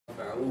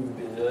أعوذ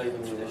بالله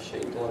من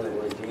الشيطان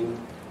الرجيم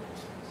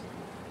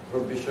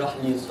رب اشرح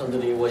لي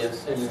صدري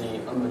ويسر لي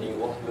أمري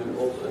واحلل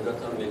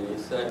عقدة من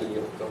لساني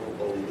يفقهوا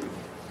قولي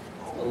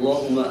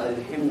اللهم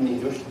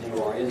ألهمني رشدي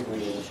وأعذني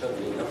من شر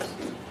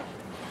نفسي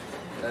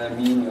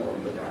آمين يا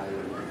رب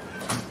العالمين.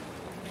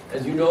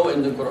 As you know,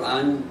 in the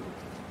Quran,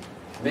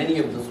 many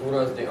of the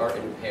surahs, they are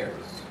in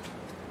pairs.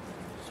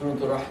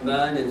 Surah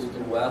Rahman and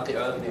Surah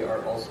Waqi'ah, they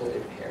are also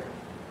in pair.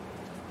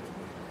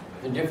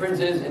 The difference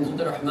is, in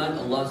Surah Rahman,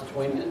 Allah's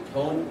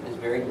tone is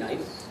very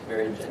nice,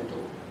 very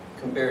gentle,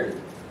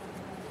 comparatively.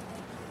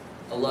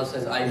 Allah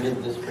says, I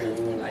did this for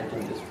you and I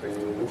did this for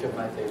you. Which of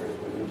my favors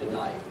will you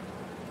deny?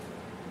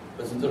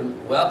 But Surah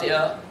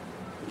Waqi'ah,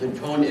 the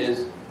tone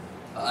is,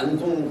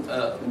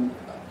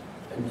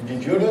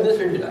 did you do this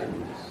or did I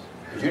do this?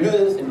 Did you do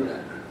this or did I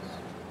do this?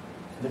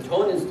 The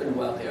tone in Surah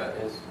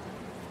Waqi'ah is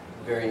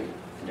very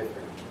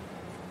different.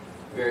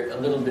 A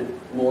little bit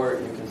more,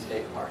 you can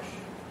say, harsh.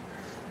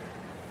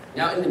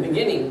 Now, in the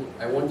beginning,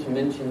 I want to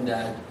mention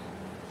that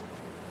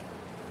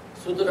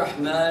Surah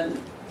Rahman,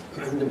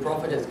 the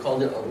Prophet has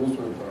called it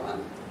Arusul Quran,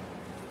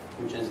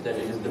 which is that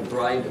it is the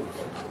bride of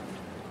Quran.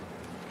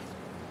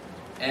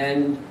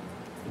 And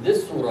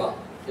this surah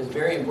is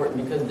very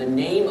important because the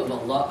name of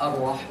Allah,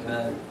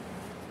 Ar-Rahman,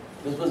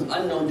 this was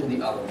unknown to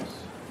the Arabs.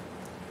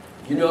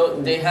 You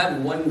know, they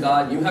have one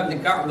God. You have the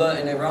Kaaba,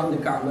 and around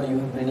the Kaaba you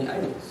have many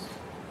idols.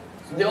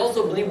 So they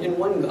also believed in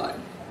one God.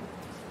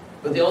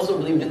 But they also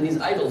believed in these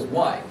idols.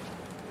 Why?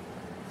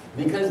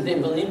 Because they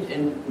believed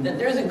in that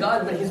there's a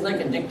God, but he's like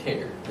a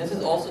dictator. This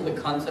is also the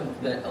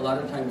concept that a lot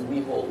of times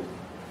we hold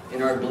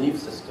in our belief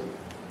system.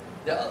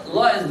 That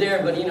Allah is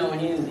there, but you know,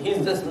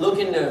 he's just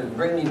looking to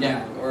bring me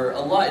down. Or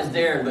Allah is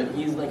there, but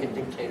he's like a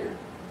dictator.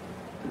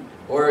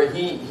 Or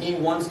he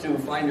wants to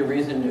find a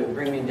reason to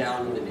bring me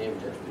down on the Day of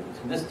Judgment.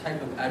 So this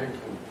type of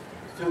attitude,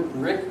 to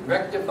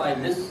rectify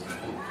this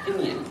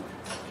opinion,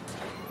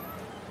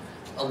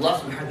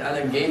 Allah subhanahu wa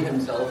ta'ala gave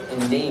himself a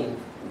name,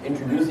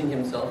 introducing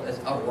himself as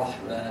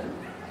Ar-Rahman.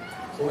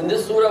 So when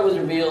this surah was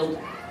revealed,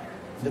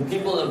 the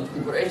people of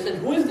Quraysh said,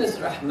 who is this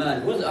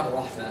Rahman? Who is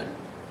Ar-Rahman?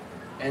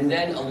 And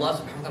then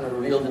Allah subhanahu wa ta'ala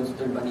revealed in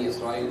Surah Bani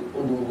Israel,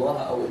 Udu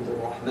Allah aw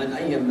Udu Rahman,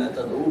 ayyamma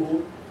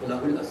tad'uhu,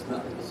 falahul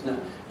asma'ul husna.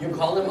 You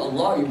call him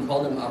Allah, you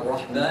call him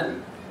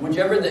Ar-Rahman,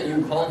 whichever that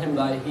you call him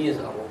by,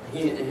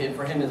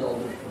 for him is all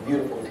the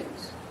beautiful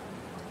names.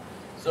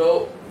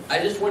 So I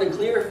just want to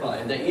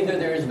clarify that either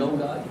there is no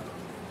God,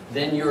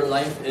 then your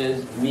life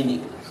is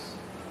meaningless.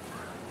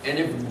 And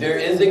if there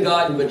is a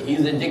God, but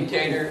he's a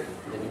dictator,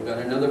 then you've got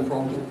another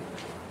problem.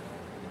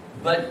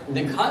 But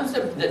the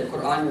concept that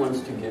Quran wants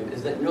to give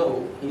is that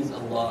no, he's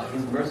Allah,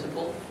 he's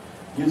merciful.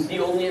 You see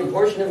only a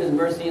portion of his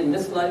mercy in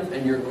this life,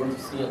 and you're going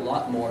to see a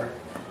lot more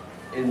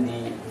in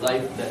the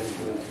life that is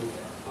going to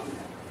come.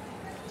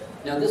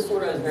 Now this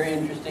surah is very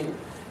interesting.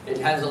 It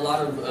has a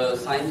lot of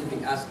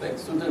scientific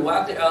aspects. Surah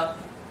Al-Waqi'ah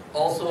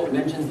also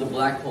mentions the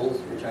black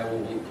holes, which I will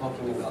be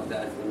talking about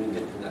that when we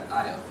get to that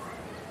ayah.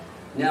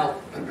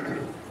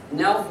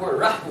 Now for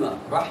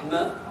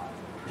Rahma,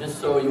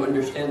 just so you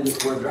understand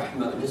this word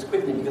Rahma, just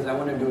quickly because I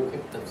want to do a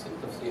quick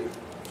tafsir.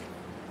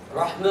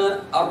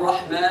 Rahma,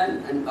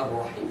 Ar-Rahman and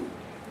Ar-Rahim.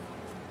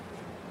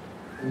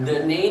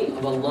 The name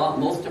of Allah,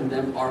 most of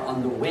them are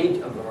on the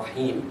weight of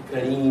Rahim.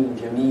 Kareem,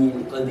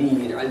 Jameel,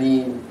 Qadir,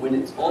 Alim. When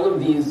it's all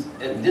of these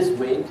at this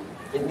weight,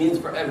 it means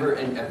forever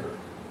and ever.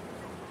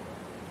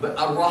 But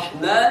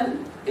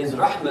Ar-Rahman is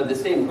Rahma, the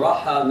same,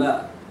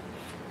 Rahama.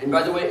 And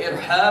by the way,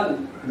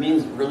 Irham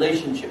means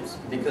relationships,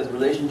 because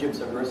relationships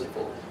are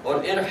merciful.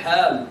 Or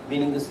Irham,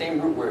 meaning the same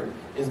root word,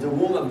 is the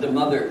womb of the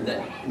mother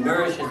that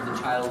nourishes the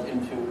child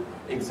into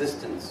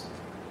existence.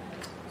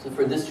 So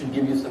for this should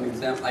give you some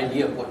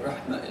idea of what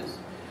Rahma is.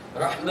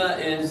 Rahma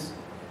is,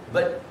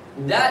 but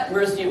that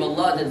mercy of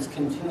Allah that's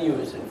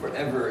continuous and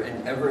forever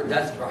and ever,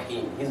 that's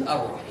Rahim. He's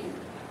Ar-Rahim.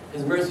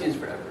 His mercy is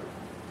forever.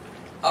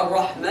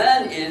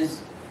 Ar-Rahman is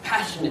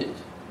passionate,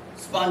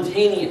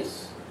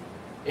 spontaneous.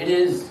 It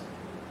is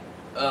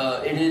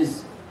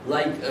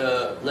like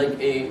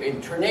a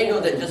tornado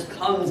that just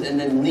comes and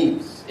then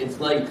leaves. It's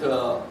like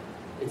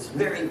it's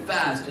very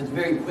fast, it's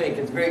very quick,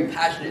 it's very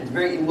passionate, it's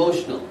very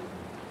emotional.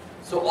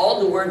 So all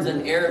the words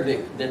in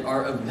Arabic that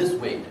are of this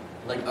weight,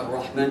 like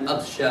Ar-Rahman,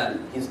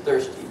 Atshan, he's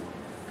thirsty.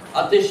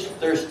 Atish,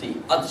 thirsty.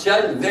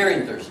 Atshan,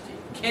 very thirsty.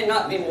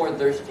 Cannot be more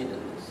thirsty than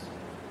this.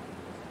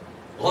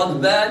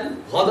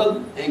 Ghadban,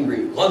 ghadab,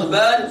 angry.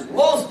 Ghadban,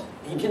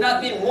 he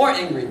cannot be more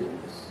angry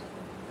than this.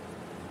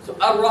 So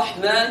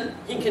Ar-Rahman,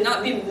 he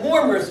cannot be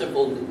more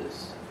merciful than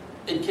this.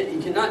 He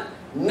cannot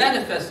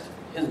manifest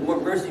his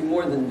mercy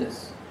more than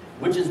this.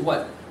 Which is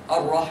what?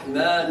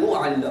 Ar-Rahmanu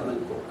 'allama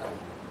al-Qur'an.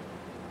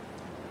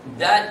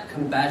 That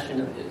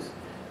compassion of his,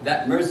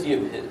 that mercy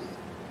of his,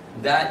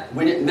 that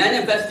when it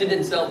manifested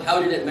itself, how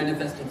did it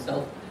manifest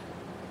itself?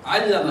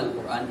 'Allama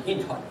al-Qur'an,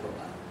 he taught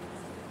Qur'an.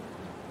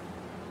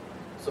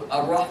 So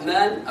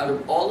Ar-Rahman, out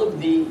of all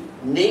of the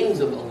names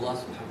of Allah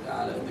subhanahu wa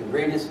ta'ala, the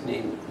greatest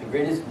name, the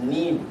greatest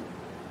need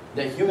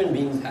that human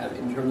beings have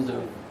in terms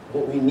of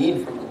what we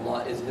need from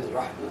Allah is His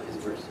Rahmah, His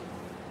mercy.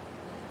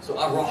 So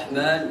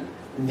Ar-Rahman,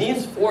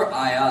 these 4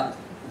 ayat,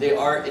 they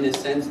are in a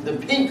sense the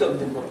peak of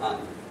the Quran.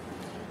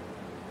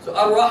 So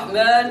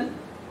Ar-Rahman,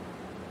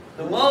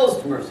 the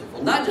most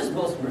merciful, not just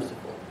most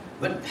merciful,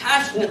 but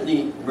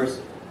passionately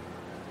merciful,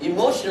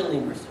 emotionally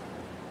merciful.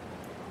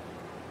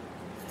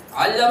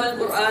 Allama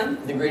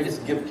al-Quran, the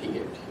greatest gift he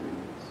gave to human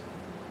beings.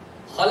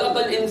 Khalaq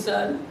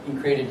al-insan, he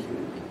created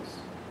human beings.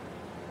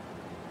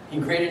 He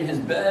created his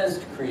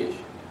best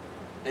creation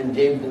and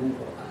gave them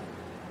Quran.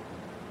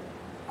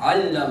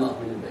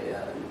 Allamahu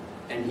al-bayan,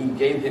 and he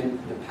gave him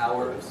the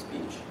power of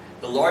speech.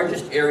 The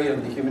largest area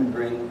of the human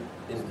brain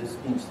is the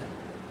speech center.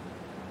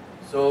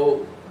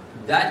 So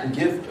that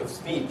gift of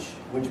speech,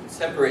 which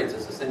separates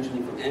us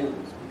essentially from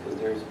animals, because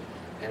there's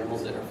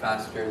animals that are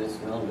faster, they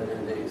smell better,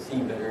 they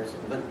see better,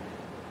 but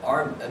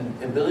our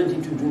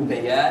ability to do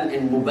bayan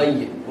and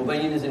mubayyin.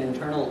 Mubayyin is an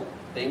internal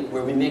thing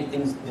where we make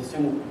things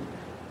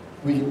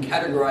we can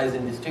categorize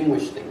and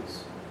distinguish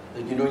things.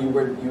 Like you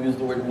use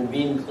the word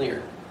mubin,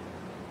 clear.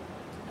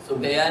 So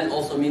bayan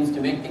also means to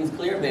make things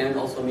clear, bayan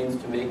also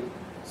means to make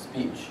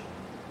speech.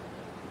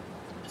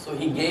 So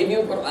he gave you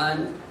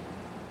Quran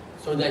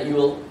so that you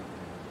will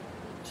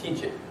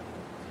teach it.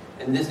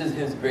 And this is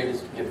his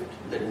greatest gift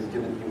that he's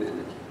given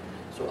humanity.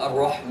 So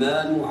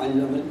Ar-Rahmanu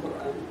 'allama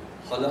al-Quran,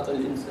 khalaq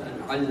al-insan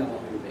 'allamahu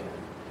al-bayan.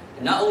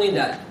 And not only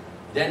that,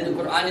 then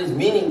the Quran is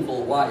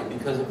meaningful. Why?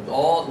 Because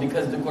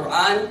the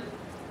Quran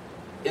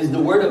is the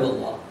word of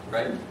Allah,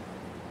 right?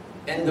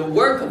 And the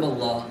work of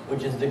Allah,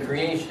 which is the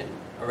creation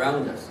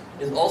around us,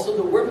 is also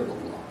the word of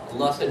Allah.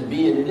 Allah said,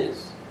 be and it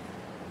is.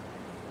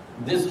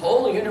 This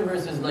whole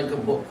universe is like a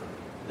book.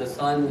 The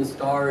sun, the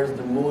stars,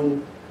 the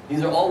moon,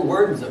 these are all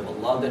words of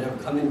Allah that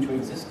have come into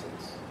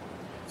existence.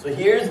 So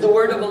here's the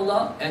word of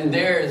Allah, and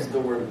there is the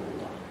word of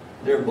Allah.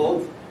 They're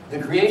both, the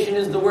creation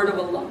is the word of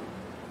Allah.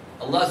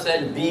 Allah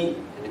said, be,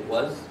 and it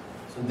was.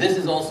 So this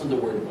is also the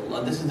word of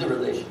Allah. This is the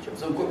relationship.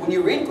 So when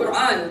you read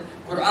Quran,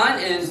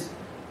 Quran is,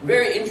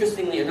 very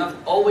interestingly enough,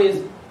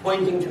 always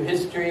pointing to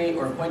history,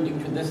 or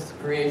pointing to this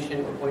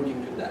creation, or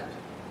pointing to that.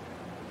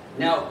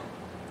 Now,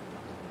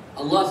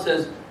 Allah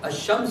says,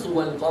 "Ash-shamsu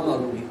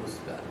wal-qamaru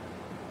bi-husban."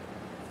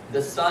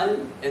 The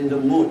sun and the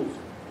moon,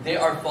 they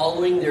are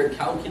following their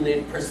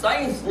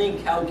precisely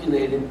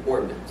calculated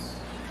orbits.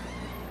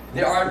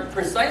 They are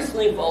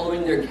precisely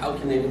following their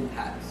calculated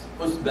paths.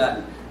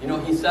 Husban. You know,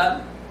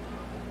 hisab,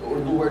 the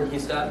Urdu word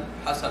hisab,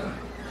 hasab.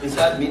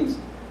 Hisab means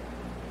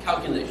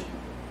calculation.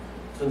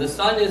 So the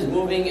sun is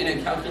moving in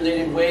a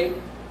calculated way,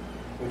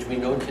 which we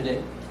know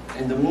today.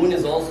 And the moon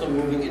is also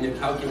moving in a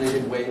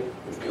calculated way,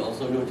 which we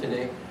also know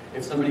today.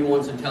 If somebody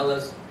wants to tell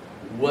us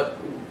what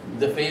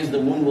the phase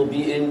the moon will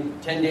be in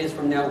 10 days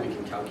from now, we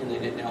can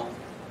calculate it now.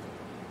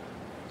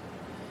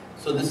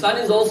 So the sun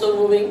is also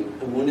moving,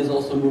 the moon is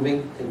also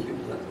moving. Thank you.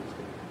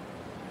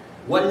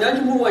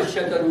 وَالنَّجْمُ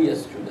وَالشَّجَرُ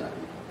يَسْجُدَانِ.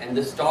 And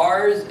the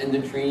stars and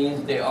the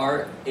trees, they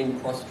are in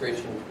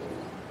prostration to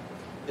Allah.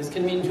 This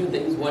can mean two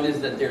things. One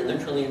is that they're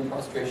literally in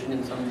prostration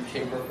in some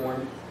shape or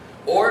form,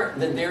 or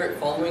that they're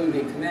following the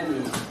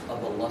commandments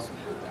of Allah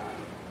subhanahu wa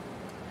ta'ala.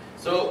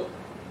 So,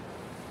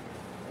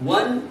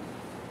 one,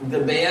 the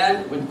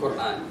bayan with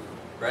Quran,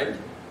 right?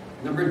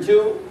 Number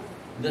two,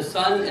 the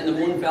sun and the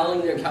moon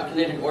following their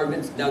calculated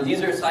orbits. Now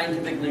these are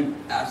scientifically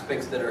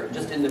aspects that are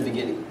just in the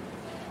beginning.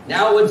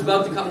 Now what's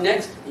about to come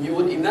next, you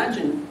would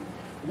imagine,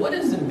 what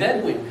does the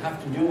Bedouin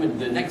have to do with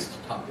the next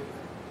topic?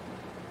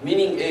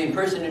 Meaning a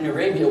person in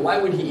Arabia, why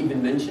would he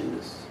even mention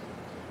this?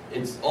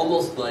 It's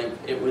almost like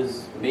it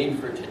was made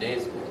for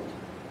today's world.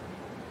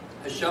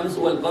 الشمس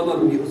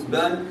والقمر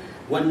بحسبان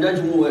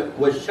والنجم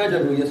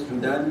والشجر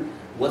يسجدان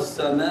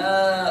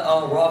وَالسَّمَاءَ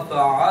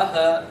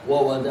رَفَعَهَا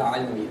وَوَضَعَ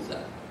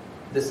الْمِيزَانَ.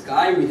 The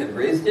sky, we have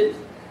raised it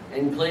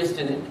and placed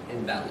in it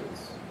in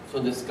balance. So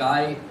the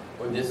sky,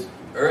 or this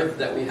earth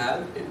that we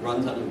have, it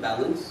runs on a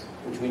balance,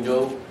 which we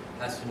know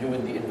has to do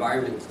with the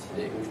environment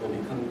today, which will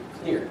become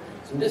clear.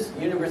 So this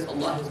universe,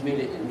 Allah has made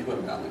it into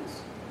a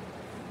balance.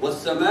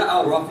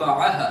 وَالسَّمَاءَ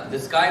رَفَعَهَا. The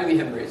sky, we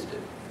have raised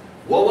it.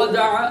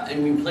 وَوَضَعَ,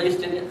 and we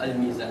placed in it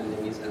al-mizan,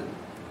 the mizan.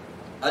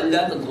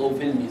 أَلَّا تَطْغَوْا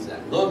فِي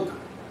الْمِيزَانِ. Look,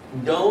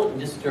 don't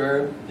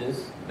disturb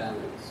this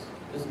balance.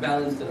 This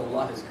balance that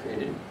Allah has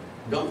created.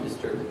 Don't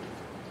disturb it.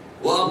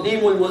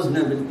 وَأَقِيمُوا الْوَزْنَ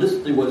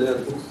بِالْقِسْطِ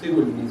وَلَا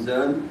تُخْسِرُوا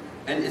الْمِيزَانِ.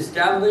 And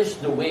establish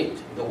the weight,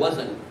 the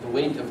wazn, the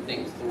weight of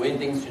things, the way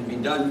things should be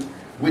done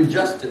with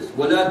justice.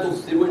 وَلَا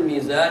تُخْسِرُوا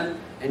الْمِيزَانِ.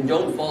 And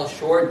don't fall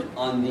short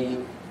on the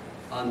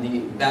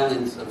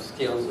balance of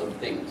scales of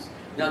things.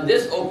 Now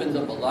this opens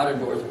up a lot of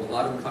doors of a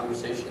lot of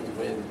conversations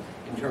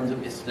in terms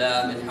of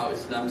Islam and how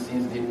Islam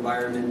sees the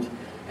environment,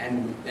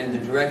 and the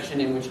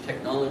direction in which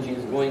technology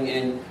is going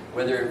in,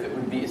 whether if it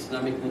would be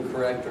Islamically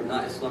correct or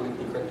not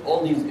Islamically correct.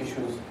 All these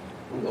issues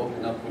would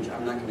open up, which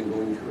I'm not going to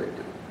go into right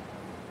now.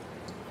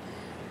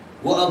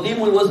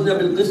 وَأَقِيمُوا الْوَزْنَ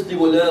بِالْقِسْطِ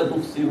وَلَا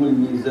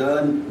تُخْسِرُوا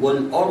الْمِيزَانَ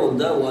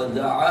وَالْأَرْضَ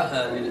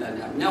وَدَعَهَا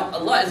لِلْأَنَامِ. Now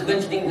Allah is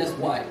mentioning this,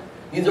 why?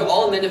 These are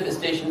all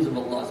manifestations of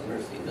Allah's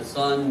mercy. The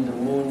sun, the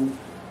moon,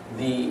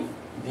 the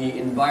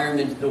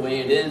environment the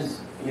way it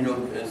is,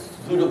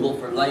 suitable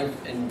for life,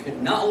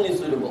 and not only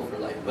suitable for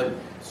life, but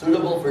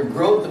suitable for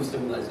growth of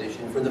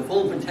civilization, for the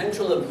full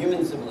potential of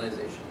human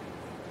civilization.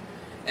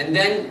 And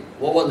then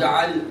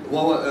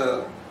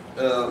وَالْأَرْضَ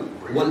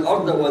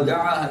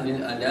وَدَعَهَا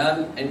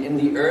لِلْأَنَامِ, and in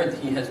the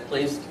earth He has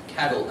placed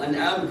cattle.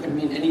 An'am could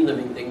mean any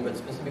living thing, but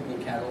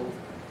specifically cattle.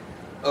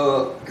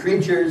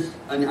 Creatures,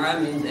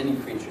 an'am means any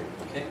creature.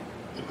 Okay?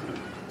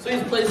 So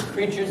He's placed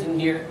creatures in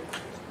here,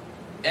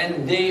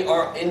 and they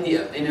are in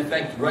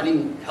effect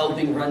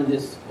helping run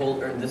this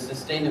whole earth, the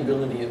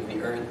sustainability of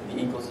the earth, the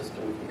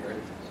ecosystem of the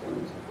earth, so on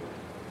and so forth.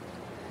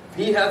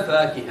 فِيهَا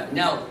فَاكِهَةٌ.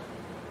 Now,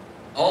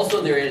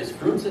 also there is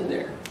fruits in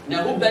there.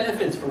 Now, who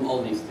benefits from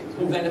all these things?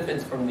 Who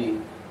benefits from the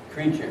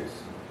creatures?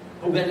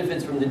 Who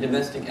benefits from the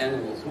domestic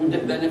animals? Who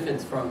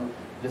benefits from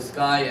the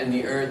sky and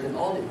the earth and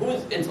all?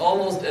 It's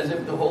almost as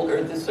if the whole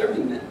earth is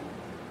serving them.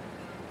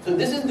 So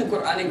this is the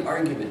Quranic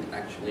argument,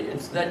 actually.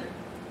 It's that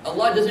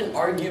Allah doesn't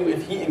argue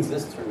if He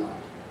exists or not.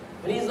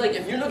 But He's like,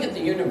 if you look at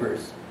the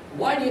universe,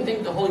 why do you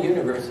think the whole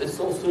universe is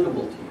so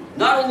suitable to you?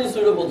 Not only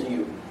suitable to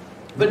you,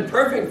 but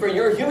perfect for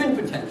your human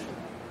potential.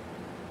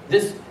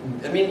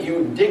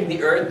 You dig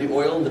the earth, the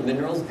oil, the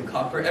minerals, the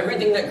copper,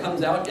 everything that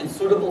comes out, it's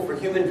suitable for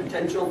human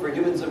potential, for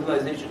human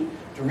civilization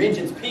to reach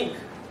its peak.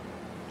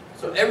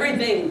 So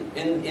everything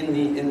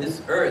in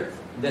this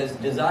earth that's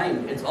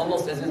designed, it's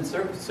almost as in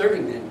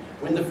serving them.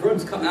 When the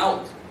fruits come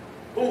out,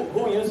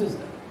 who uses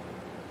them?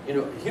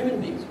 Human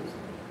beings use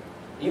them.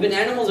 Even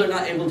animals are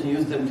not able to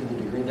use them to the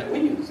degree that we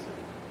use them.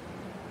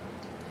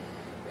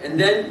 And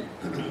then,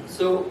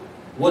 so,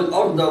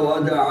 وَالْأَرْضَ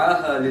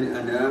وَدَعَاهَا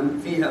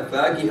لِلْأَنَامِ فِيهَا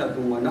فَاكِهَةٌ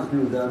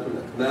وَنَخْلُ ذَاتُ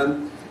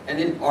الْأَكْمَامِ.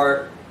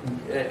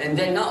 And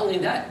then not only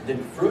that, the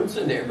fruits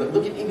are there, but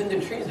look at even the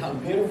trees, how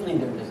beautifully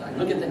they're designed.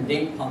 Look at the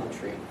date palm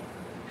tree,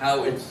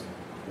 how it's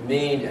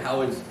made,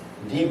 how it's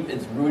deep,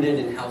 it's rooted,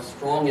 and how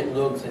strong it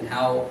looks, and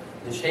how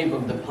the shape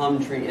of the palm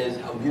tree is,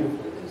 how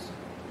beautiful it is.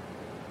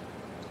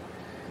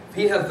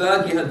 فِيهَا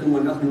فَاكِهَةٌ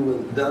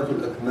وَنَخْلُ ذَاتُ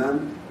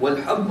الْأَكْمَامِ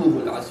وَالْحَبُّ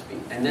ذُو الْعَصْفِ.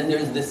 And then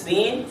there's the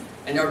seed,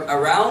 and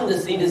around the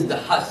seed is the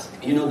husk,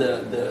 the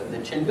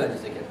chilka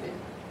just like that.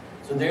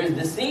 So there's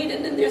the seed,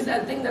 and then there's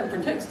that thing that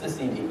protects the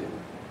seed even.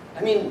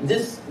 I mean,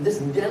 this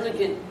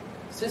delicate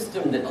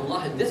system that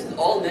Allah had, this is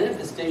all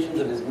manifestations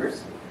of His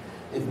mercy.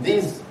 If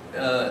these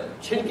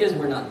chilkas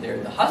were not there,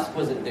 the husk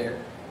wasn't there,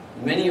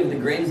 many of the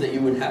grains that you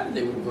would have,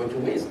 they would go to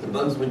waste. The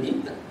bugs would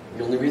eat them.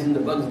 The only reason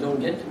the bugs don't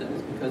get to them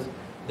is because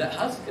that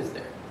husk is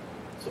there.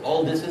 So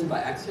all this is by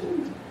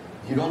accident.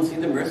 You don't see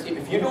the mercy.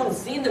 If you don't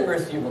see the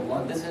mercy of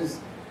Allah, this is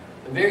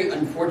a very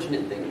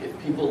unfortunate thing. If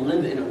people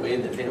live in a way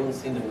that they don't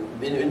see them.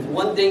 It's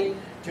one thing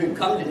to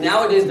come to,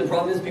 nowadays the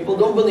problem is people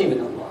don't believe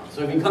in Allah.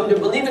 So if you come to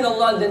believe in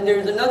Allah, then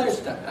there's another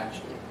step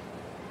actually.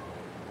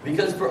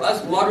 Because for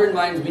us modern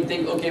minds, we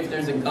think, okay, if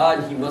there's a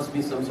God, He must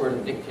be some sort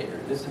of dictator.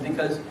 This is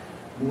because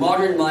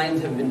modern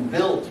minds have been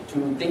built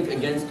to think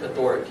against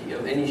authority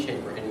of any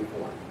shape or any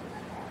form.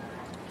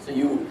 So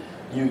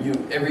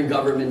every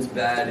government's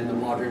bad in the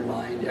modern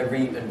mind,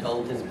 every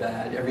adult is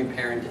bad, every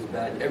parent is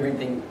bad,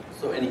 everything.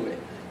 So anyway,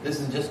 this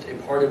is just a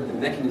part of the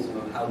mechanism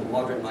of how the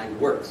modern mind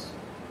works.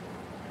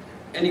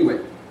 Anyway,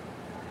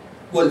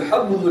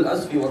 وَالْحَبُّ ذُو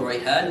الْأَصْفِ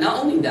وَالرَّيْحَانِ.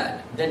 Not only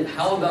that, then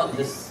how about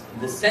the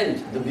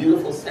scent, the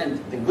beautiful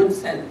scent, the good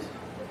scent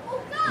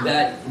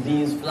that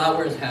these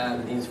flowers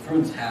have, these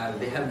fruits have?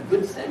 They have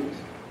good scent.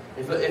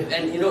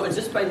 It's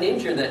just by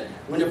nature that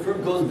when a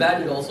fruit goes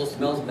bad, it also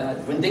smells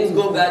bad. When things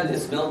go bad, they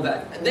smell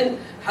bad. And then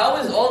how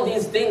is all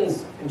these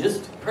things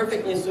just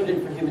perfectly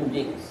suited for human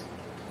beings?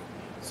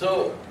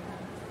 So,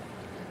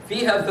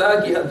 فِيهَا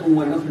فَاكِهَةٌ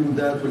وَنَخْلُ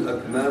ذَاتُ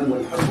الْأَكْمَامِ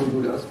وَالْحَبُّ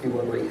ذُو الْعَصْفِ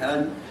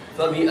وَالرَّيْحَانِ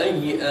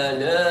فَبِأَيِّ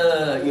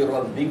آلَاءِ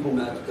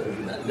رَبِّكُمَا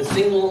تُكَذِّبَانِ. The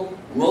single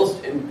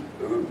most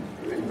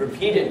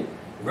repeated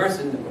verse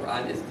in the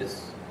Quran is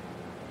this.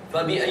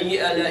 فَبِأَيِّ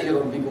آلَاءِ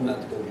رَبِّكُمَا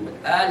تُكَذِّبَانِ.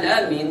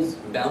 Ala means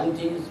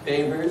bounties,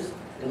 favors,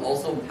 and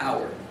also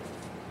power.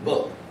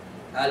 Both.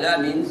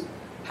 Ala means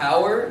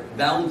power,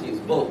 bounties,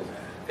 both.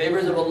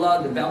 Favors of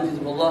Allah, the bounties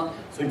of Allah.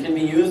 So it can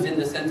be used in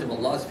the sense of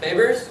Allah's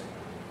favors,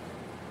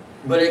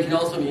 but it can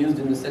also be used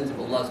in the sense of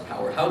Allah's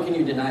power. How can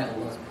you deny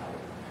Allah's power?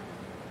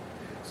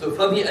 So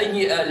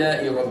فَبِأَيِّ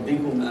آلَاءِ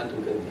رَبِّكُمَا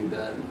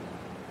تُكَذِّبَانِ.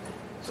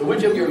 So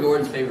which of your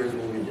Lord's favors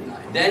will you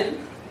deny? Then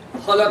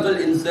خَلَقَ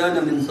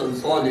الْإِنسَانَ مِنْ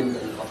صَلْصَالٍ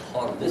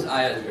كَالْفَخَّارِ. This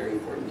ayah is very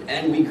important.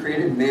 And we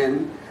created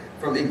man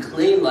from a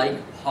clay-like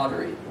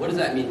pottery. What does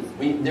that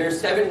mean? There are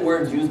 7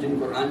 words used in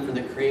Quran for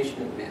the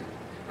creation of man.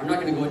 I'm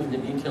not going to go into the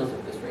details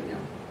of this right now.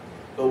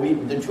 But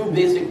the 2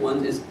 basic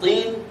ones is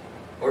teen,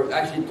 or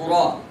actually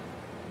turab.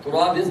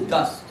 Turab is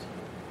dust.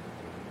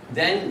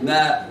 Then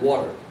ma,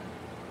 water.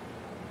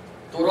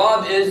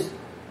 Turab is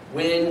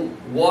when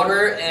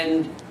water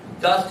and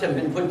dust have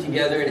been put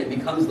together and it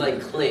becomes like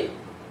clay.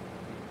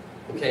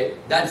 Okay,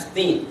 that's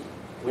teen.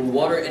 When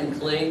water and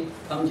clay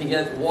come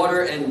together,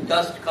 water and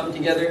dust come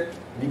together,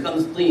 it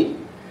becomes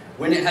teen.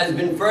 When it has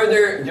been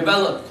further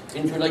developed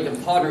into like a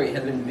pottery,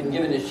 has been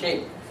given a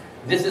shape,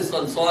 this is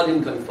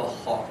salsalin kal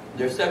fakhar.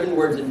 There are 7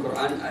 words in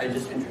Quran. I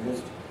just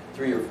introduced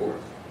 3 or 4.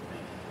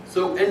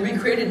 So, and we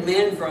created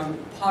man from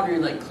pottery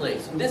like clay.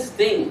 So this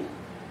thing,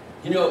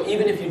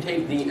 even if you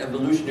take the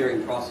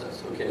evolutionary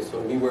process, okay,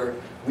 so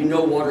we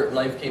know water,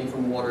 life came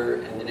from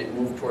water, and then it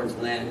moved towards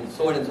land,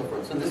 so on and so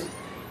forth. So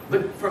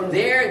but from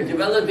there,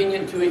 developing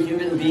it to a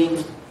human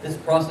being, this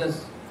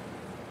process,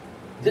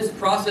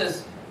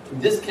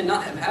 this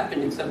cannot have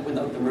happened except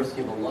without the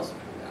mercy of Allah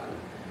subhanahu wa ta'ala.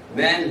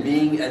 Man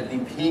being at the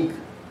peak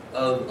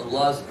of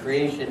Allah's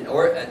creation,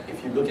 or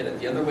if you look at it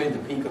the other way, the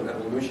peak of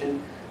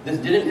evolution, this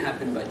didn't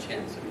happen by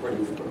chance,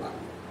 according to the Quran.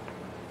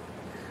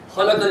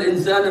 خلق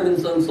الإنسان من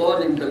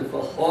صلصال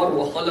كالفخار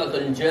وخلق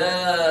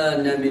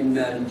الجان من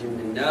مارج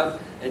من نار.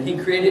 And He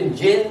created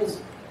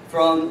jinns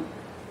from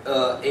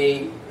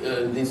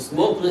the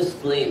smokeless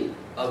flame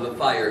of a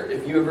fire.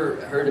 If you ever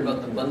heard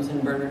about the Bunsen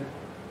burner,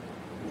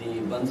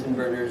 the Bunsen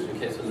burners,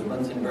 okay, so the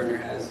Bunsen burner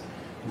has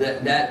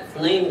that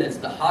flame that's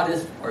the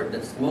hottest part,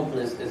 that's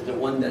smokeless, is the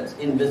one that's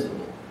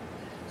invisible.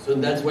 So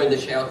that's why the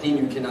shayateen,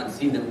 you cannot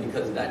see them,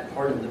 because that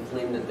part of the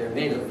flame that they're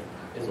made of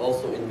is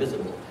also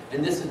invisible.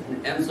 And this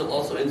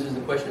also answers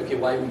the question, okay,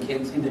 why we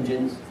can't see the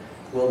jinns?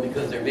 Well,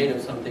 because they're made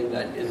of something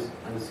that is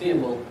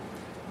unseeable,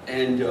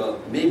 and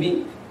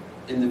maybe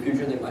in the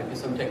future there might be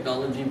some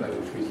technology by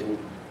which we can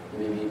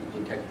maybe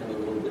detect them a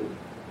little bit.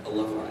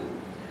 Allahu a'lam.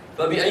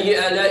 فَبِأَيِّ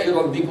آلَاءِ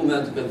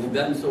رَبِّكُمَا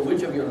تُكَذِّبَانِ. So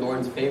which of your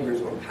Lord's favors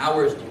or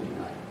powers do you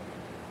deny?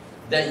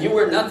 That you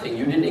were nothing,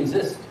 you didn't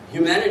exist.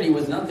 Humanity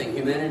was nothing.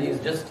 Humanity is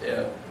just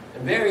a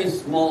very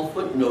small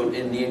footnote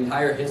in the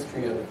entire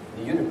history of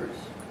the universe.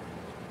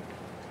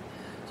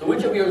 So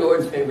which of your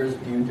Lord's favors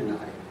do you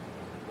deny?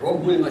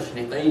 رَبُّ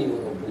الْمَشْرِقَيْنِ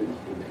وَرَبُّ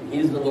الْمَغْرِبَيْنِ. He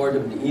is the Lord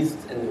of the East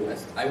and the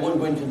West. I won't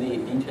go into the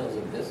details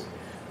of this,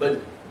 but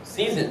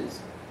seasons,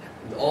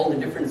 all the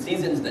different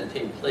seasons that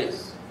take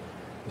place,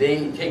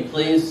 they take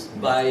place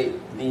by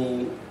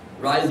the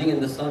rising in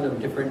the sun of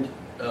different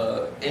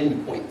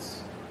end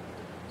points.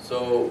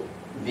 So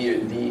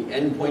the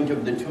end point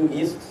of the two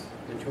easts,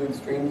 the two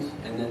extremes,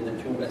 and then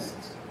the two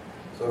wests.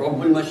 So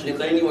رَبُّ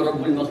الْمَشْرِقَيْنِ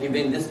وَرَبُّ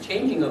الْمَغْرِبَيْنِ. This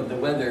changing of the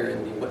weather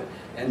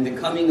and the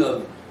coming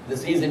of the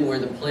season where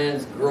the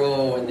plants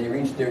grow and they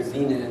reach their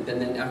zenith,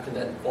 and then after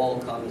that fall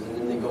comes and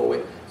then they go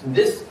away. So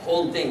this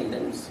whole thing,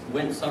 then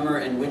summer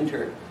and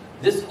winter,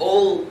 this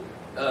whole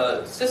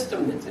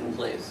system that's in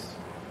place,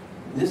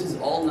 this is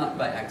all not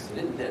by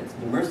accident. That's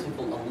the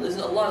merciful Allah. This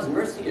is Allah's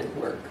mercy at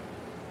work.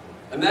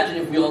 Imagine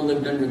if we all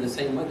lived under the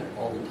same weather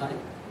all the time.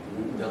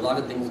 A lot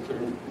of things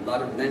a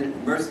lot of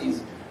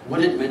mercies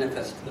wouldn't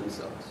manifest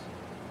themselves.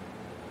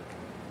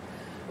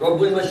 رَبُّ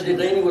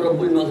الْمَشْرِقَيْنِ وَرَبُّ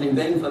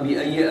الْمَغْرِبَيْنِ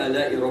فَبِأَيِّ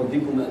آلَاءِ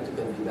رَبِّكُمَا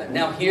تُكَذِّبَانِ.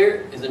 Now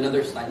here is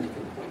another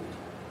scientific point.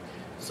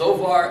 So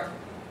far,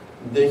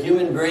 the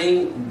human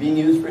brain being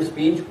used for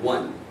speech,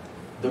 one.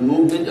 The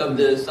movement of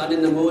the sun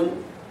and the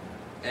moon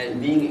and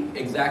being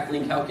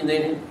exactly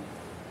calculated,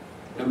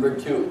 number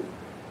two.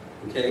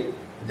 Okay?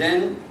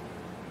 Then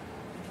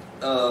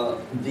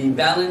the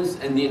balance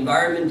and the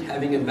environment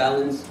having a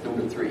balance,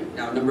 number three.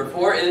 Now number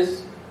four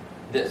is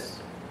this.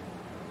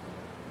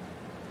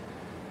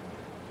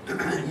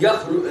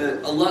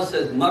 Allah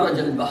says, مَرَجَ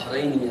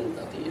الْبَحْرَيْنِ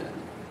يَلْتَقِيَانِ.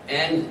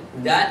 And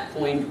that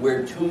point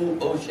where two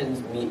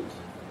oceans meet.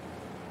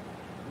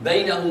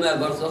 بَيْنَهُمَا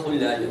بَرْزَخٌ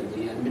لَا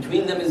يَبْغِيَانِ.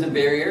 Between them is a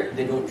barrier,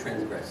 they don't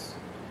transgress.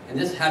 And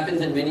this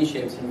happens in many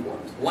shapes and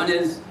forms. One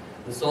is,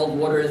 the salt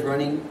water is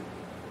running,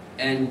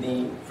 and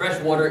the fresh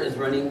water is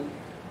running,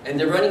 and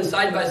they're running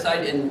side by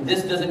side, and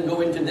this doesn't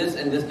go into this,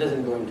 and this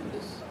doesn't go into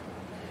this.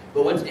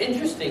 But what's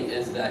interesting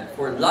is that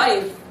for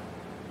life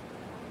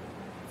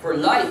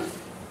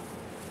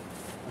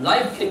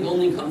can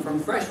only come from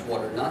fresh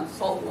water, not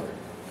salt water.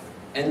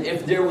 And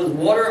if there was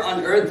water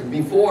on earth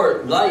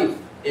before life,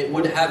 it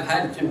would have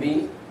had to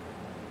be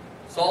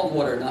salt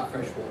water, not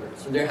fresh water.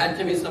 So there had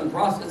to be some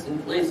process in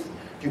place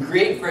to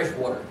create fresh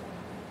water.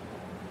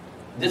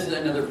 This is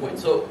another point.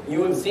 So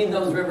you have seen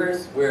those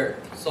rivers where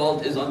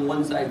salt is on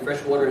one side,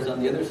 fresh water is on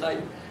the other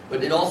side,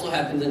 but it also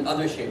happens in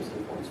other shapes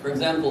and forms. For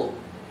example,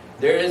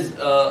 there is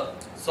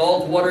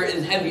salt water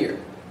is heavier.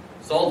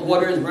 Salt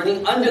water is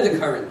running under the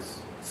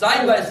currents,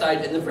 side by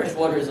side, and the fresh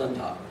water is on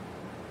top.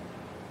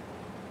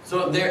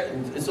 So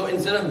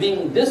instead of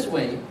being this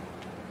way,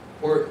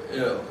 or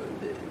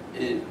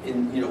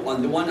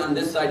on the one on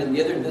this side and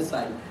the other on this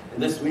side,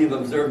 and this we've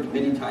observed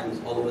many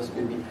times, all of us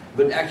maybe.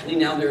 But actually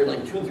now there are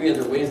like 2 or 3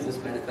 other ways this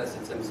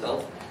manifests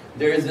itself.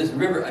 There is this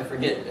river, I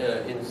forget,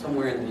 in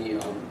somewhere in the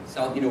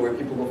south, where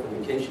people go for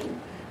vacation,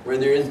 where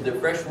there is the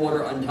fresh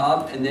water on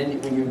top, and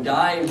then when you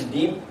dive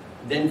deep,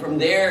 then from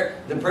there,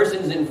 the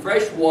person's in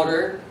fresh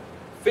water,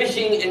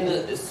 fishing in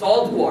the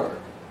salt water.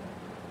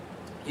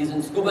 He's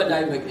in scuba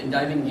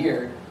diving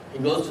gear. He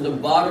goes to the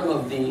bottom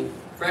of the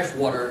fresh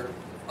water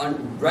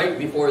right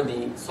before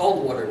the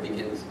salt water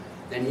begins.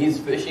 And he's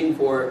fishing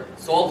for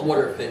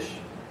saltwater fish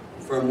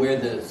from where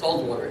the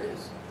salt water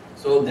is.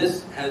 So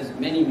this has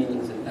many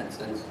meanings in that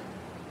sense.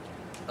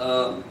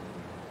 مَرَجَ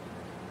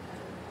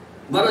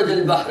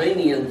الْبَحْرَيْنِ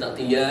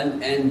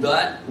يَلْتَقِيَانِ. And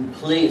that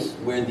place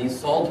where the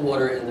salt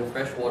water and the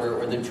fresh water,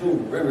 or the two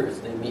rivers,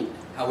 they meet,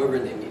 however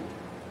they meet.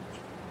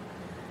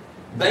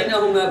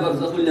 بَيْنَهُمَا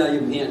بَرْزَخٌ لَا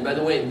يَبْغِيَانِ. By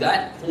the way,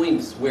 that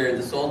points where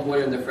the salt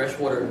water and the fresh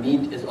water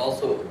meet is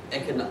also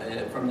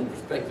from the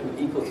perspective of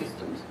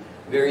ecosystems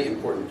very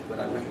important, but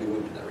I'm not going to go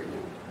into that right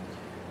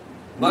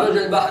now.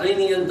 مَرَجَ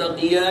الْبَحْرَيْنِ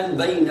يَلْتَقِيَانِ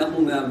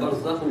بَيْنَهُمَا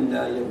بَرْزَخٌ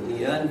لَا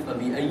يَبْغِيَانِ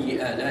فَبِأَيِّ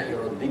آلَاءِ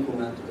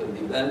رَبِّكُمَا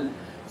تُكَذِّبَانِ.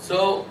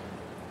 So,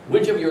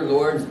 which of your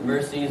Lord's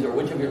mercies or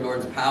which of your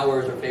Lord's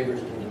powers or favors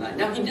do you deny?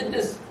 Now he did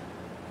this,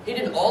 he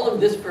did all of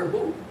this for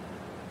who?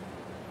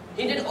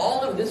 He did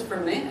all of this for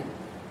man.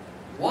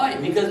 Why?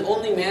 Because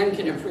only man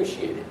can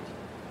appreciate it.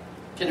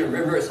 Can a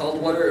river of salt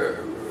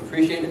water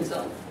appreciate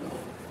itself? No.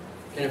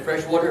 Can a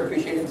fresh water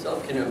appreciate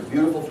itself? Can a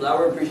beautiful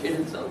flower appreciate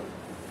itself?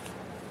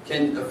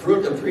 Can a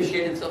fruit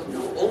appreciate itself?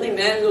 No. Only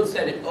man looks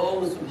at it.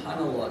 Oh,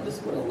 subhanAllah, this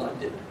is what Allah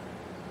did.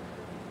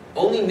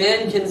 Only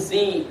man can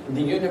see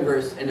the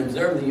universe and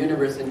observe the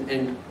universe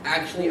and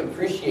actually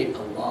appreciate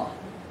Allah.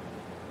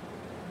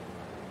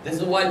 This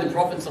is why the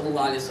Prophet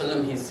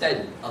ﷺ, he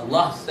said,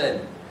 Allah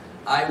said,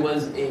 I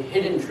was a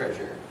hidden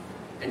treasure.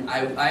 And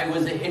I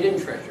was a hidden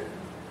treasure.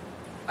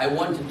 I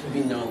wanted to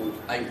be known.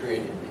 I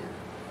created man.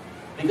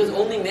 Because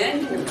only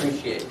man can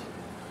appreciate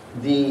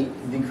the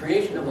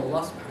creation of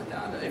Allah subhanahu wa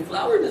ta'ala. A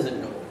flower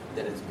doesn't know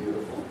that it's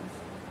beautiful.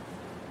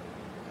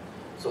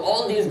 So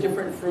all these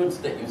different fruits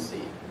that you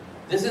see,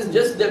 this is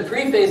just the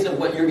preface of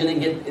what you're going to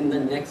get in the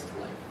next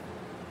life.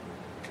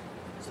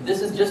 So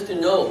this is just to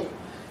know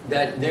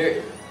that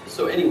there...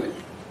 So anyway.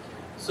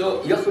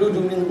 So يَخْرُجُ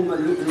مِنْهُمَا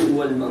اللُّؤْلُؤُ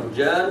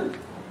وَالْمَرْجَانِ.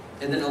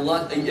 And then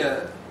Allah...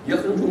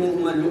 يَخْرُجُ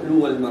مِنْهُمَا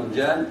اللُّؤْلُؤُ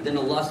وَالْمَرْجَانِ. Then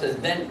Allah says,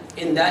 then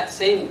in that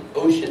same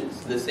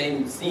oceans, the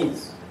same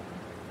seas,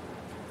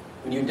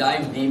 when you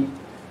dive deep,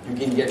 you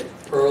can get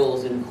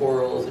pearls and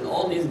corals and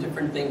all these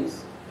different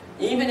things.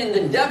 Even in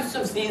the depths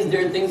of seas,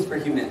 there are things for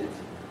humanity.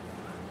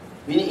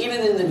 Meaning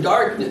even in the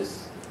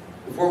darkness,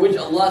 for which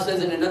Allah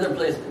says in another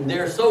place,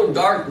 they're so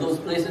dark, those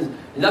places,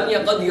 لَمْ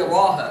يَقَدْ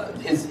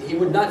يَرَاهَا. He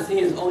would not see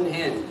his own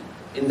hand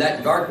in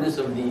that darkness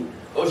of the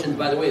oceans.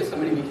 By the way,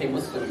 somebody became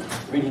Muslim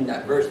reading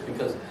that verse,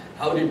 because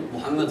how did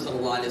Muhammad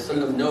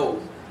ﷺ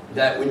know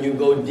that when you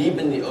go deep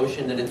in the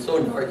ocean, that it's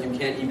so dark you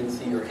can't even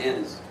see your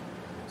hands?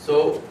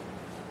 So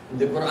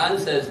the Quran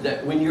says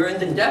that when you're in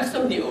the depths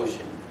of the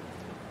ocean,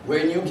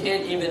 when you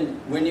can't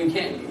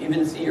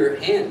even see your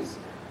hands,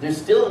 there's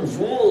still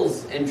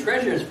jewels and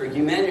treasures for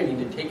humanity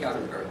to take out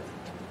of earth.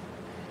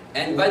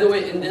 And by the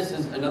way, and this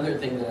is another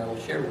thing that I will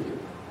share with you.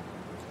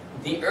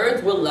 The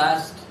earth will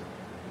last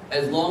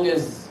as long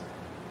as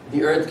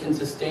the earth can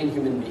sustain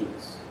human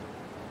beings.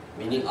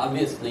 Meaning,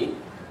 obviously,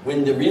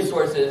 when the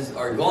resources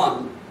are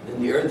gone,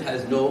 then the earth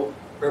has no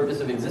purpose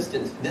of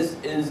existence. This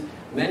is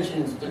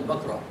mentioned in Surah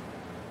Al-Baqarah.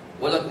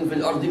 وَلَكُمْ فِي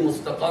الْأَرْضِ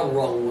مُسْتَقَرًّا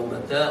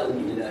وَمَتَاءٌ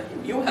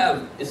إِلَىٰ. You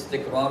have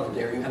istiqrar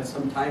there, you have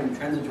some time,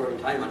 transitory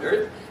time on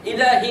earth.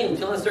 إِلَىٰ,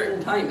 till a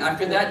certain time.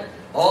 After that,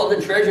 all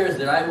the treasures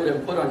that I would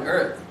have put on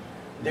earth,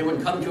 they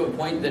would come to a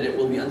point that it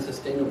will be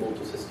unsustainable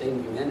to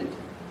sustain humanity.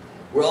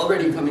 We're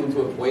already coming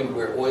to a point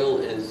where oil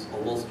is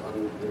almost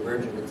on the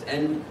verge of its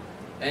end.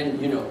 And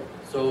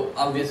so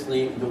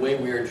obviously the way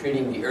we are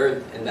treating the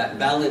earth and that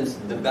balance,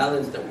 the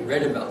balance that we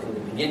read about in the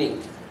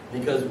beginning,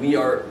 because we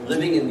are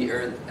living in the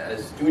earth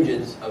as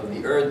stooges of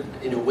the earth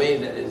in a way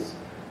that is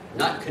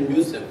not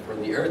conducive for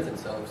the earth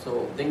itself.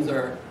 So things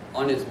are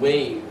on its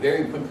way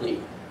very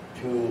quickly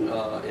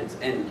to its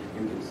end,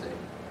 you can say.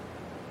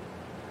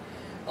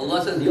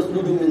 Allah says,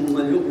 يَخْرُجُ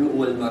مِنْهُمَا اللُّؤْلُؤُ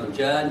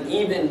وَالْمَرْجَانِ.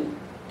 Even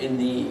in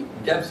the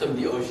depths of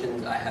the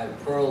oceans, I have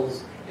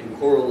pearls and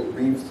coral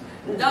reefs.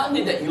 Not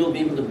only that you will be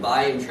able to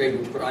buy and trade,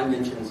 which Quran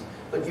mentions,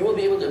 but you will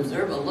be able to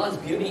observe Allah's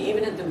beauty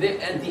even at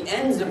the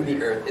ends of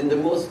the earth, in the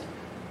most...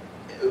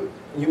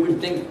 You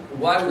would think,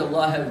 why would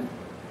Allah have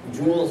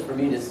jewels for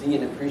me to see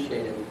and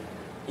appreciate Him,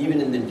 even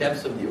in the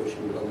depths of the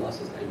ocean? But Allah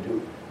says, I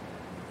do.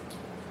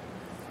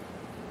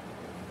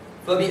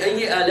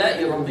 فَبِأَيِّ آلَاءِ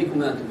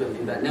رَبِّكُمَا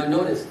تُكَذِّبَانِ. Now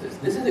notice this.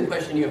 This is a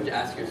question you have to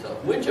ask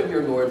yourself. Which of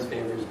your Lord's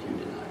favors do you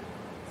deny?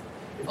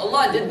 If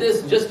Allah did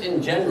this just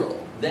in general,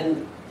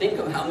 then think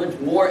of how much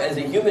more as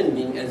a human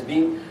being, as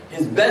being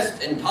His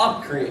best and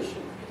top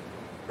creation.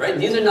 Right?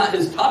 These are not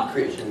His top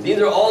creations. These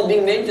are all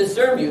being made to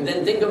serve you.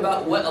 Then think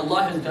about what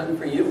Allah has done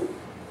for you.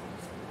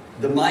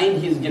 The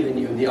mind He's given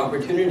you, the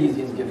opportunities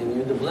He's given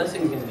you, the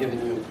blessings He's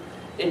given you.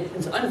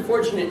 It's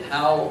unfortunate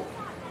how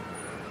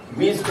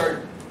we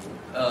start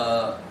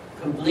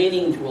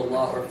complaining to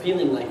Allah, or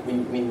feeling like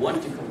we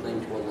want to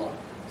complain to Allah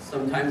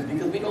sometimes,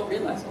 because we don't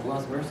realize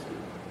Allah's mercy.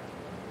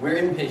 We're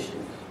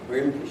impatient.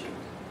 We're impatient.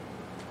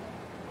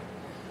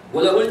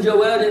 وَلَهُ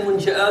الْجَوَارِ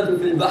الْمُنْشَآتُ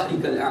فِي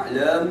الْبَحْرِ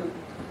كَالْأَعْلَامِ.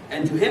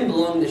 And to Him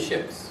belong the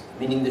ships.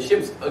 Meaning the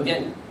ships,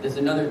 again, there's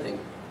another thing.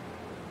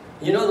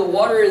 The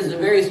water is a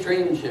very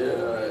strange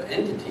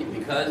entity,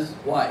 because,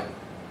 why?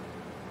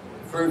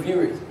 For a few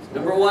reasons.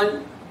 Number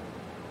one,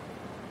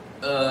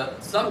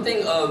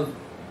 something of,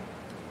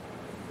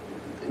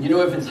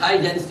 if it's high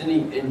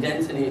density,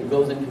 it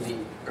goes into the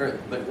earth.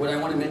 But what I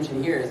want to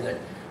mention here is that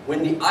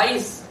when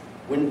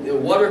the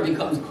water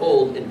becomes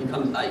cold, it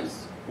becomes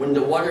ice. When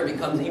the water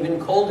becomes even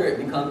colder, it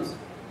becomes,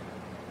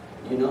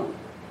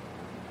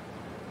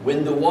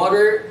 when the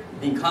water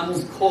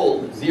becomes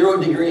cold,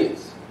 0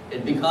 degrees,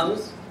 it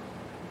becomes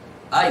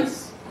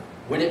ice.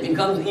 When it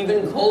becomes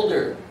even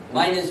colder,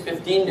 minus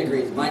 15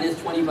 degrees, minus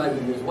 25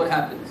 degrees, what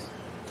happens?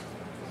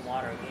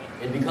 Water again.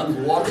 It becomes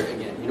water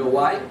again. You know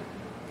why?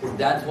 Because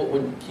that's what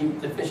would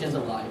keep the fishes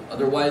alive.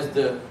 Otherwise,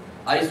 the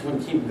ice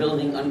would keep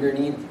building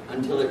underneath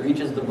until it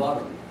reaches the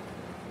bottom.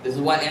 This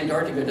is why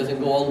Antarctica doesn't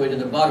go all the way to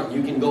the bottom.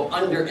 You can go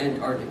under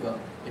Antarctica,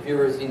 if you've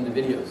ever seen the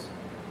videos.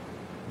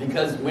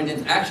 Because when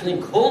it's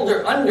actually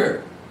colder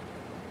under,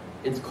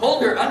 it's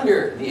colder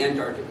under the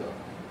Antarctica.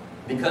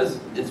 Because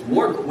it's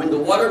more, when the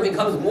water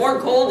becomes more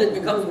cold, it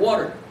becomes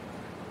water.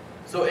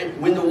 So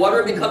when the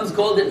water becomes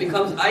cold, it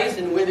becomes ice,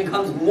 and when it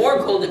becomes more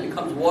cold, it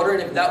becomes water.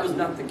 And if that was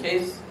not the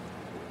case,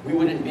 we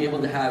wouldn't be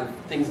able to have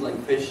things like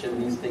fish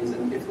and these things.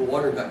 And if the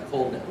water got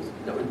cold,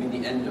 that would be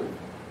the end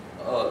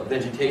of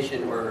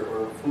vegetation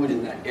or food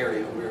in that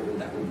area, wherever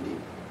that would be.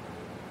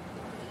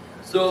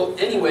 So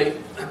anyway,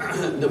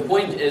 the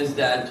point is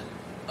that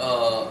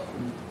Allah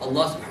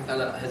subhanahu wa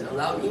ta'ala has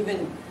allowed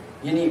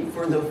even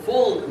for the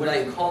full, what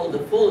I call the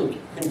full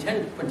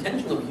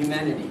potential of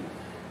humanity,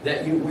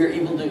 that we're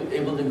able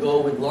to go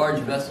with large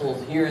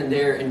vessels here and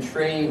there and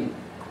trade,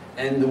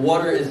 and the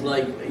water is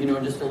like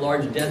just a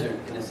large desert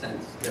in a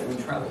sense that we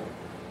travel,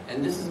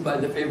 and this is by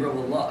the favor of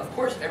Allah. Of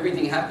course,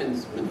 everything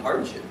happens with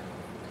hardship.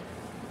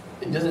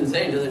 It doesn't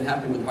say it doesn't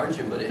happen with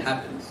hardship, but it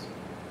happens.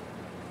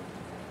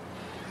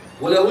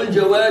 وَلَوُ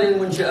الْجَوَارِ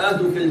الْمُنْشَآتُ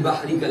فِي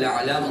الْبَحْرِ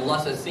كَالْأَعْلَامِ.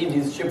 Allah says, see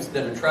these ships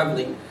that are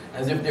traveling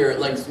as if they're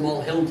like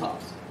small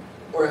hilltops,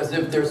 or as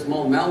if they're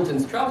small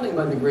mountains traveling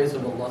by the grace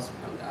of Allah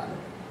subhanahu wa ta'ala.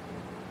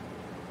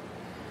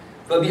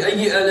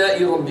 فَبِأَيِّ آلَاءِ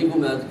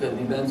رَبِّكُمَا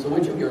تُكَذِّبَانِ. So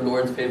which of your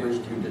Lord's favors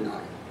do you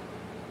deny?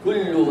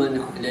 كُلُّ مَنْ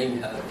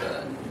عَلَيْهَا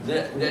فَانٍ.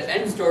 The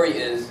end story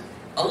is,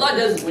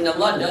 when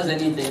Allah does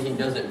anything, He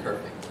does it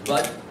perfect.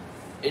 But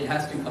it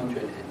has to come to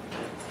an end.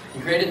 He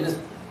created this,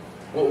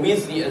 what we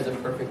see as a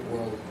perfect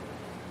world,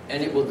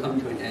 and it will come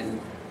to an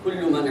end.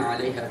 كُلُّ مَنْ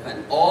عَلَيْهَا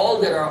فَانٍ.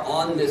 All that are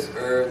on this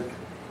earth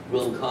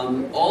will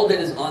come, all that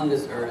is on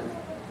this earth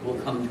will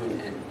come to an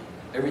end.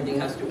 Everything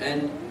has to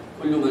end.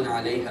 كُلُّ مَنْ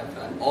عَلَيْهَا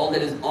فَانٍ. All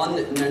that is on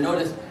the, now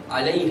notice,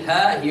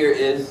 عَلَيْهَا here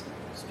is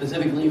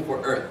specifically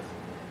for earth.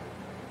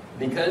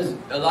 Because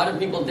a lot of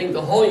people think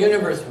the whole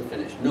universe will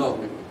finish. No,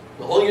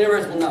 the whole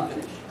universe will not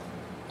finish.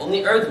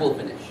 Only earth will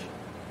finish.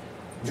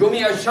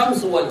 جُمِعَ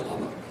الشَّمْسُ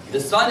وَالْقَمَرُ. The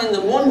sun and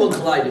the moon will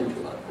collide into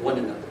one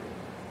another.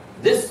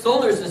 This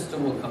solar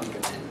system will come to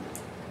an end.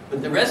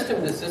 But the rest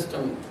of the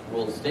system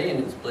will stay in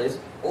its place.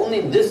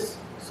 Only this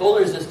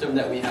solar system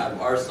that we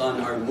have, our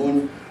sun, our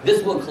moon,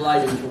 this will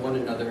collide into one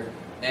another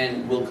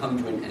and will come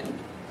to an end.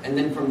 And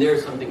then from there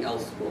something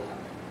else will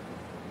happen.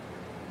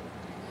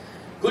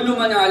 كُلُّ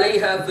مَنْ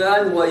عَلَيْهَا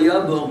فَانٍ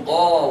وَيَبْقَى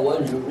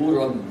وَجْهُ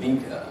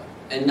رَبِّكَ.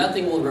 And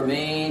nothing will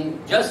remain,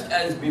 just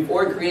as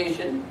before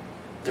creation,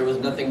 there was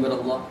nothing but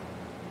Allah.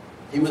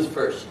 He was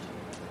first.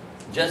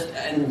 Just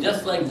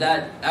like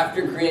that,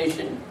 after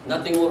creation,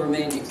 nothing will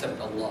remain except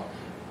Allah.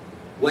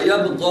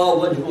 وَيَبْقَى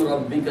وَجْهُ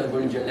رَبِّكَ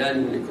ذُو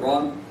الْجَلَالِ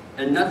وَالْإِكْرَامِ.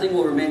 And nothing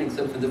will remain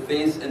except for the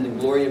face and the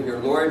glory of your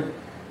Lord,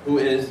 who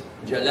is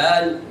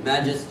Jalal,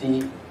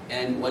 majesty,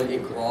 and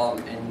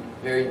wal-Ikram, and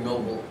very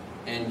noble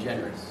and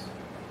generous.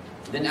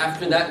 Then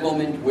after that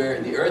moment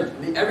where the earth,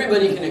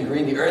 everybody can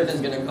agree the earth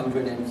is going to come to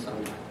an end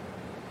sometime.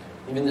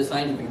 Even the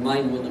scientific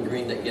mind will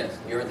agree that yes,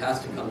 the earth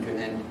has to come to an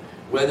end.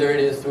 Whether it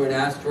is through an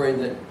asteroid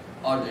that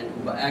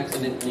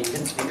accidentally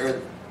hits the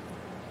earth.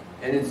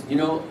 And it's,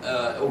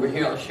 over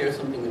here I'll share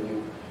something with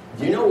you.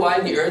 Do you know why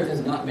the earth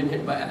has not been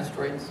hit by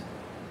asteroids?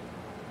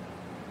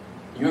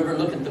 You ever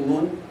look at the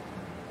moon?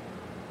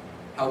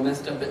 How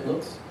messed up it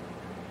looks?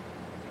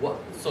 What?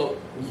 So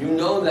you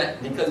know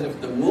that because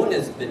if the moon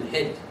has been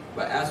hit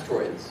by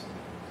asteroids,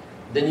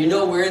 then you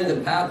know we're in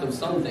the path of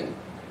something.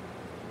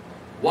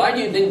 Why do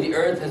you think the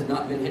earth has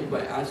not been hit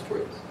by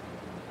asteroids?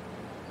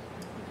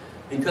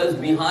 Because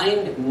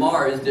behind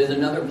Mars there's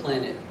another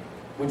planet.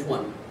 Which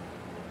one?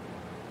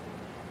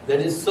 That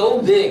is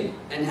so big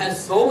and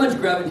has so much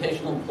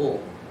gravitational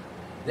pull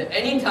that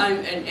anytime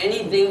and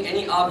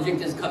any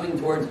object is coming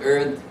towards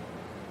Earth,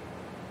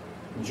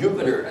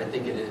 Jupiter, I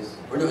think it is,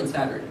 or no, it's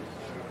Saturn.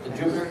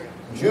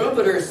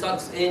 Jupiter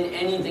sucks in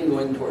anything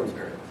going towards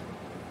Earth.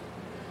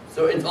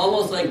 So it's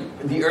almost like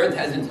the Earth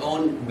has its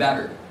own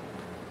battery.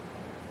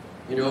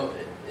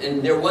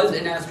 And there was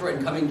an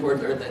asteroid coming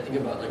towards Earth, I think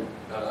about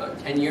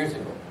 10 years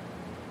ago.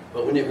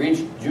 But when it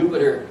reached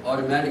Jupiter,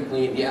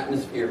 automatically the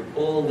atmosphere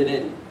pulled it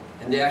in.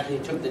 And they actually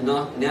took the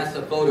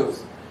NASA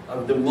photos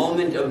of the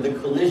moment of the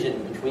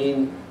collision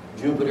between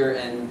Jupiter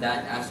and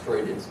that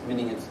asteroid.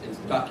 Meaning it's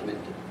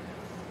documented.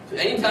 So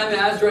anytime an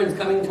asteroid is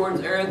coming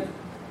towards Earth,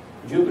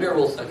 Jupiter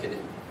will suck it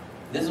in.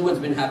 This is what's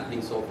been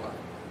happening so far.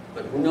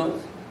 But who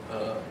knows?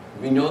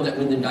 We know that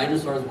when the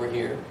dinosaurs were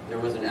here, there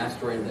was an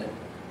asteroid that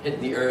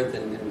hit the Earth,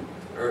 and then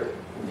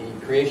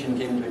the creation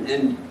came to an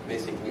end,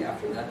 basically,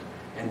 after that.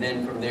 And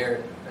then from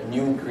there, a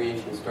new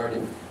creation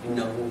started. He's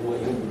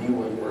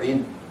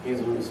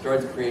the one who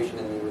starts creation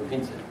and then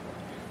repeats it.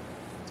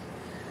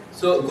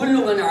 So كل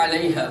من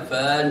عليها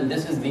فان,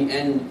 this is the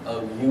end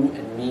of you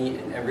and me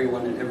and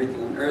everyone and everything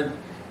on earth.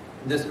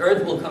 This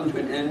earth will come to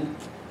an end.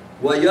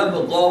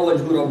 وَيَبْقَى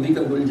وَجْهُ رَبِّكَ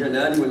ذُو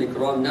الْجَلَالِ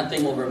وَالْإِكْرَامِ.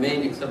 Nothing will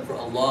remain except for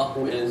Allah,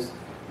 who is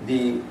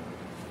the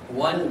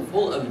one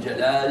full of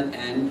jalal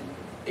and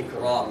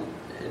ikram,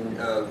 and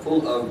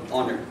full of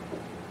honor.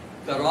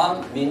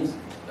 Karam means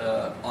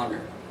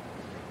honor.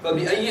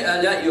 فَبِأَيِّ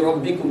آلَاءِ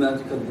رَبِّكُمَا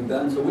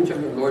تُكَذِّبَانِ. So which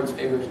of your Lord's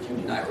favors do you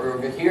deny? Or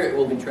over here it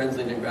will be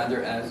translated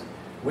rather as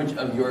which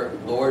of your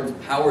Lord's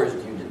powers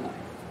do you deny?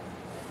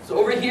 So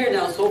over here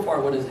now, so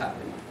far what has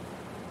happened?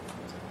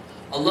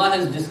 Allah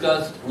has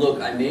discussed, look,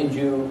 I made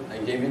you, I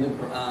gave you the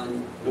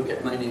Quran, look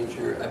at my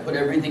nature, I put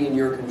everything in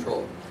your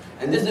control.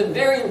 And this is a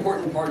very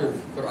important part of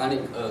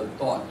Quranic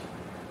thought.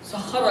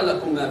 سَخَّرَ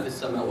لَكُم مَا فِي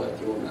السَّمَاوَاتِ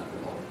وَمَا فِي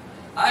الْأَرْضِ.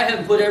 I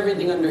have put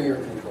everything under your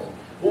control.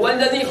 هُوَ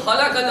الَّذِي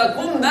خَلَقَ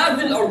لَكُم مَا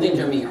فِي الْأَرْضِ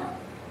جَمِيعًا.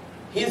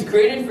 He's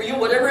created for you,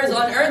 whatever is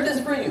on earth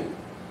is for you.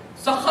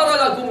 سَخَّرَ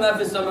لَكُم مَا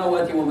فِي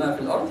السَّمَاوَاتِ وَمَا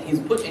فِي الْأَرْضِ. He's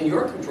put in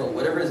your control,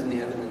 whatever is in the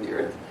heaven and the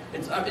earth.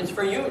 It's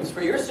for you, it's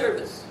for your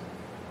service.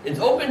 It's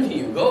open to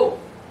you, go.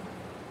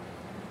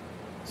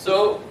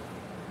 So,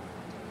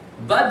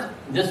 but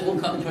this will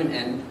come to an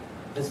end.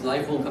 This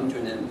life will come to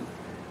an end.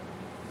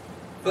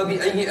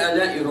 فَبِأَيِّ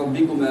آلَاءِ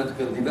رَبِّكُمَا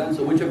تُكَذِّبَانِ.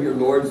 So which of your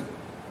Lord's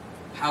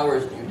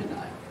powers do you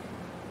deny?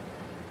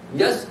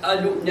 Yes,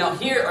 now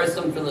here are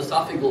some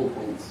philosophical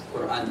points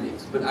Quran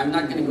makes, but I'm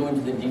not going to go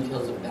into the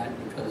details of that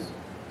because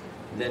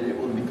then it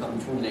will become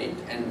too late.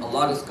 And a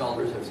lot of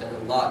scholars have said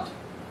a lot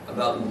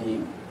about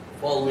the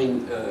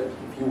following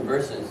few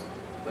verses,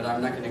 but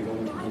I'm not going to go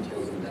into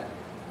details of that.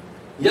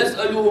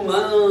 يَسْأَلُهُ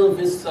مَنْ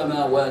فِي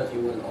السَّمَاوَاتِ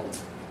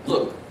وَالْأَرْضِ.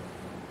 Look,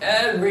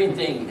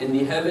 everything in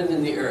the heavens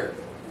and the earth,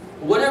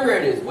 whatever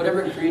it is,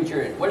 whatever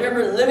creature it is,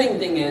 whatever living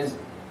thing is,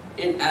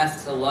 it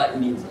asks Allah, it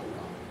needs Allah.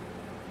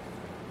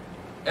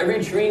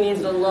 Every tree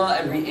needs Allah,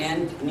 every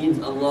ant needs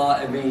Allah,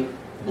 every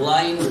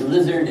blind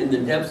lizard in the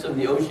depths of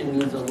the ocean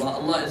needs Allah.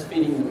 Allah is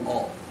feeding them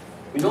all.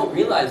 We don't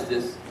realize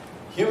this.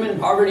 Human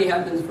poverty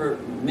happens for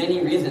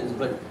many reasons,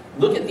 but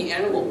look at the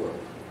animal world.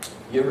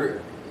 You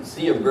ever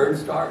see a bird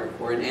starve,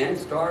 or an ant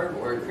starve,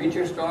 or a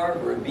creature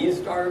starve, or a bee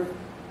starve,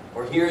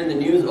 or hear in the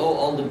news,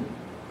 oh,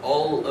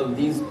 all of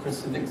these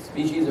specific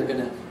species are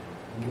going to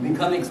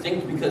become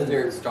extinct because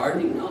they're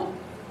starving? No.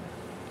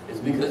 It's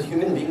because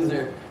human beings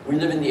we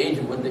live in the age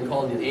of what they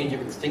call the age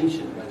of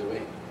extinction, by the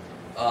way.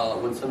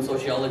 What some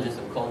sociologists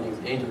have called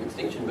the age of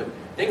extinction, but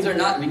things are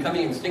not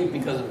becoming extinct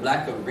because of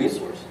lack of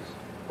resources,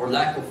 or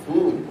lack of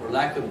food, or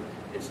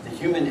it's the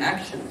human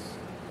actions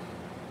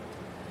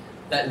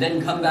that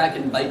then come back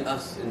and bite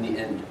us in the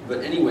end. But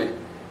anyway,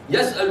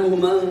 يَسْأَلُهُ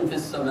مَنْ فِي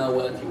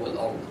السَّمَاوَاتِ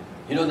وَالْأَرْضِ.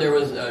 You know, there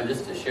was,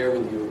 just to share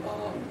with you,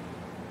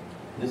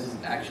 this is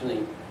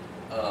actually,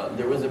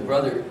 there was a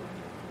brother,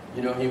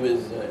 you know, he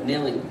was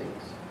nailing things.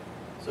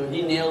 So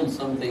he nailed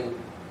something.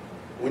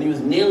 When he was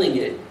nailing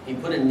it, he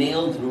put a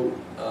nail through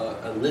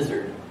a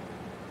lizard.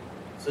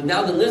 So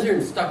now the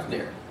lizard stuck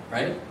there,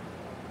 right?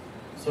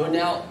 So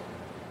now,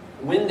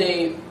 when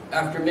they,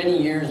 after many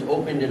years,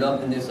 opened it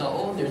up and they saw,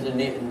 oh, there's a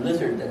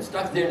lizard that's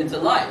stuck there and it's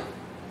alive.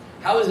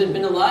 How has it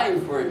been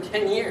alive for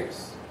 10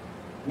 years?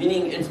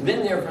 Meaning it's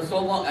been there for so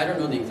long. I don't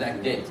know the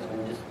exact dates.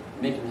 I'm just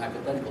making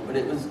hypothetical. But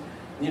it was,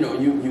 you know,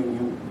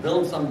 you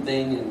build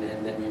something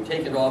and then you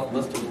take it off.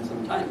 Must have been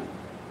some time.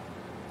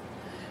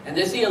 And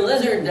they see a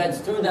lizard that's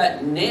through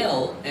that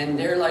nail, and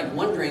they're like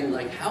wondering,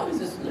 like, how is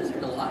this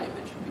lizard alive?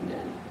 It should be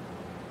dead.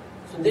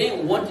 So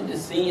they wanted to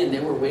see, and they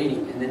were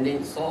waiting, and then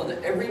they saw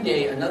that every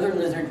day another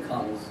lizard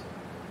comes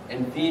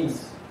and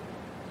feeds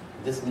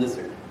this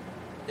lizard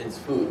its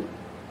food,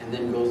 and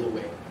then goes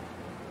away.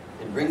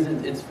 It brings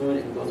in its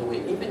food and goes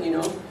away. Even, you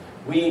know,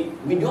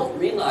 we don't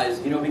realize,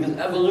 you know, because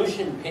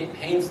evolution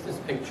paints this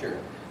picture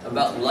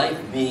about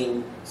life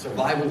being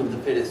survival of the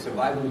fittest,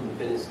 survival of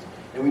the fittest.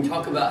 And we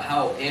talk about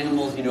how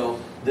animals, you know,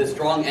 the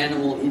strong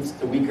animal eats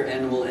the weaker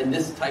animal, and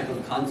this type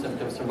of concept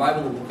of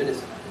survival of the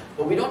fittest.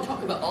 But we don't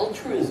talk about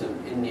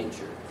altruism in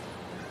nature.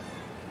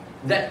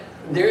 That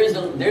there's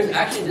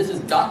actually, this is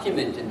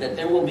documented, that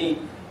there will be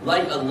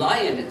like a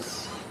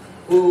lioness,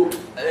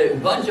 a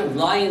bunch of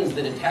lions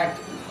that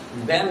attacked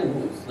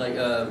bamboos, like,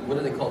 what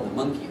are they called, the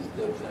monkeys,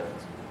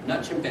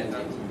 not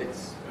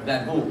chimpanzees,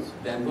 baboons,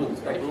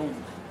 right?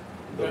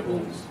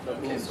 Baboons.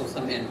 Okay, so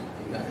some animal,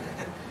 you got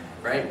it.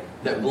 Right?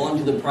 That belong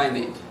to the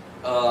primate.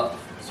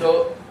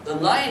 So the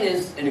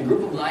lioness and a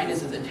group of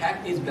lionesses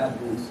attack these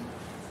baboons.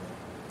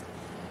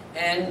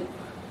 And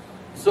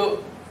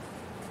so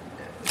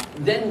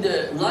then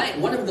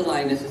one of the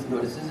lionesses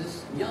notices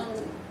this young,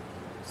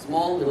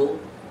 small little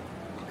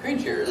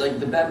creature, like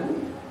the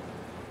baboon.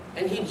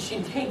 And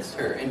she takes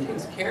her and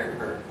takes care of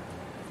her.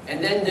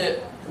 And then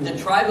the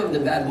tribe of the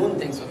baboon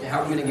thinks, okay, how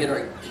are we going to get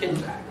our kid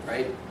back,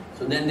 right?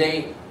 So then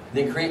they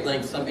create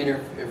like some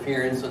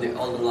interference, so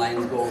all the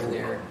lions go over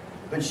there.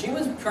 But she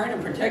was trying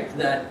to protect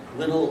that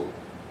little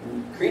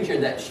creature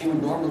that she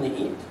would normally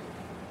eat.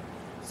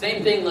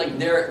 Same thing, like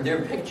there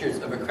are pictures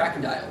of a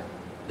crocodile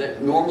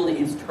that normally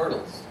eats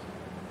turtles.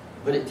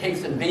 But it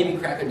takes a baby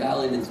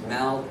crocodile in its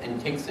mouth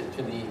and takes it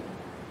to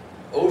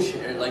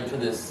ocean, like to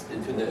this,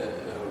 to the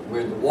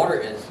where the water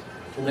is,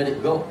 to let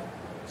it go.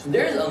 So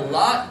there's a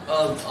lot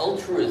of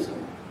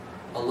altruism,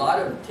 a lot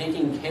of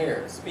taking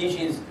care.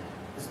 Species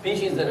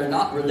that are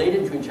not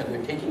related to each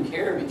other, taking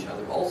care of each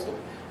other also.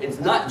 It's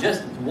not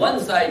just one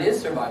side is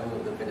survival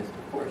of the fittest,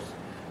 of course.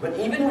 But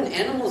even when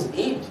animals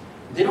eat,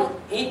 they don't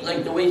eat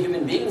like the way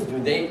human beings do.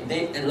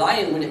 A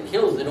lion, when it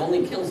kills, it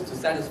only kills to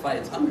satisfy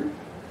its hunger.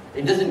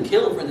 It doesn't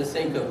kill for the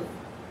sake of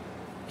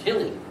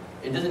killing.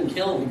 It doesn't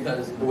kill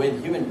because the way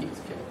the human beings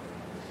kill.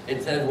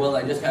 It says, well,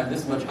 I just have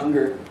this much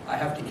hunger, I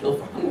have to kill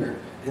for hunger,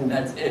 and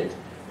that's it.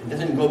 It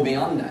doesn't go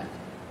beyond that.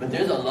 But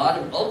there's a lot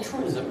of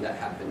altruism that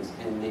happens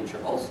in nature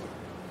also.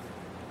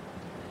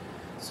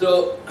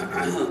 So,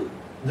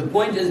 the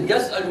point is,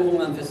 يَسْأَلُهُ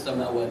مَنْ فِي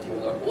السَّمَاوَاتِ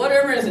وَالْأَرْضِ.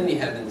 Whatever is in the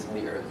heavens and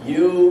the earth,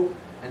 you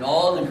and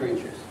all the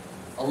creatures,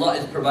 Allah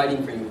is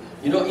providing for you.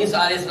 You know, Isa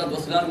alayhi salatu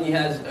wasalam, he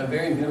has a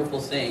very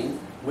beautiful saying,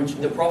 which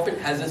the Prophet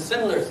has a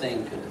similar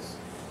saying to this.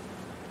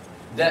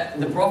 That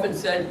the Prophet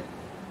said,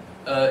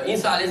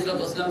 Isa alayhi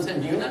salatu wasalam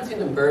said, do you not see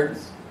the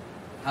birds,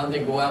 how they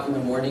go out in the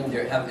morning,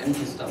 they have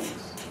empty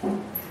stomachs?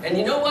 And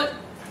you know what?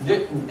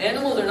 The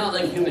animals are not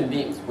like human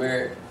beings,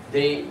 where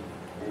there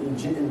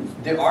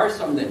are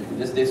some that do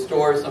this. They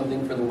store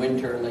something for the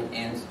winter, like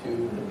ants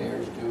do, the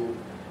bears do.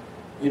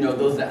 You know,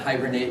 those that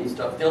hibernate and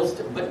stuff.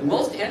 But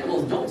most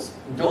animals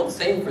don't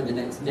save for the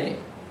next day.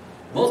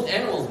 Most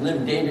animals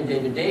live day to day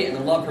to day, and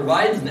Allah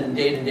provides them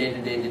day to day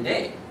to day to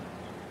day.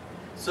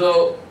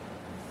 So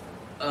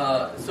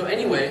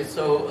anyway,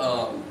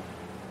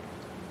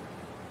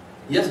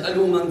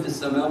 يَسْأَلُوا مَنْ فِي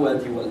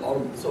السَّمَاوَاتِ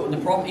وَالْأَرْضِ. So the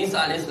Prophet Isa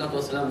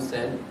ﷺ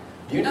said,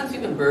 do you not see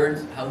the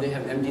birds, how they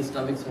have empty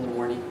stomachs in the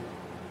morning?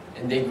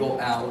 And they go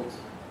out,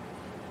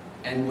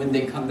 and when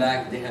they come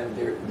back, they have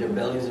their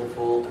bellies are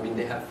full. I mean,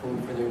 they have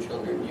food for their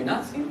children. Do you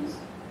not see this?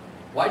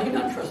 Why do you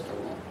not trust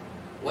Allah?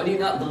 Why do you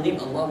not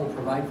believe Allah will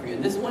provide for you?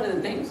 And this is one of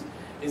the things,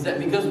 is that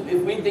because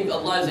if we think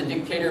Allah is a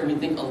dictator, we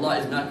think Allah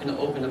is not going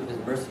to open up His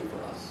mercy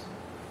for us.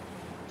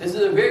 This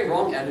is a very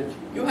wrong attitude.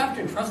 You have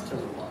to trust in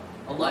Allah.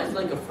 Allah is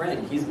like a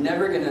friend. He's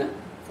never going to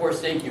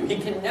forsake you. He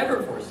can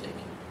never forsake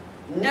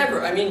you.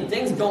 Never. I mean,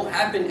 things don't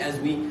happen as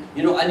we...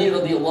 You know, Ali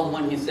radiallahu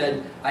anhu, he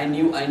said, I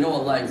know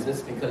Allah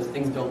exists because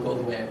things don't go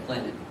the way I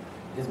planned it.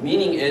 His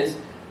meaning is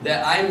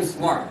that I'm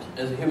smart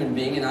as a human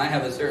being and I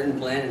have a certain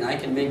plan and I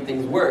can make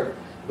things work.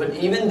 But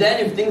even then,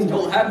 if things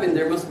don't happen,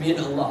 there must be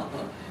an Allah.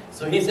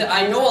 So he said,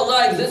 I know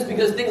Allah exists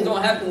because things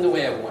don't happen the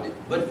way I want it.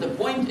 But the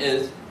point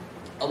is,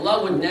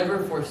 Allah would never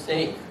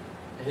forsake,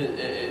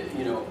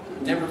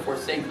 never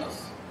forsake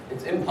us.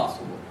 It's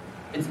impossible.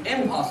 It's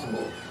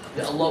impossible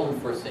that Allah would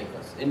forsake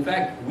us. In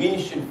fact, we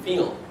should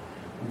feel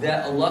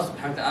that Allah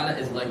subhanahu wa ta'ala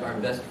is like our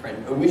best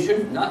friend. Or we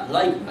should not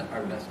like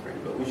our best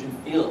friend, but we should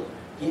feel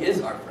He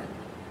is our friend.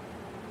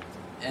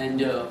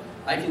 And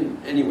I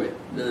can, anyway,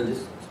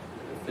 just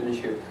finish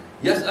here.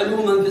 يَسْأَلُهُ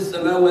مَنْ فِي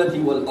السَّمَاوَاتِ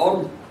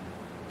وَالْأَرْضِ.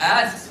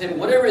 Asks Him,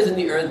 whatever is in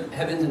the earth,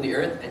 heavens and the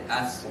earth, it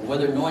asks Him,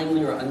 whether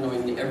knowingly or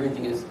unknowingly,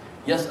 everything is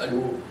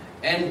يَسْأَلُهُ.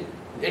 And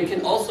it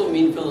can also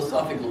mean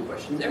philosophical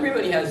questions.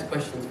 Everybody has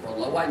questions for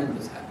Allah. Why did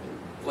this happen?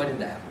 Why did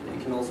that happen?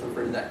 You can also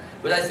refer to that.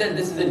 But I said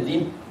this is a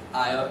deep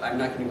ayah. I'm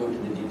not going to go into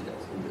the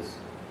details of this.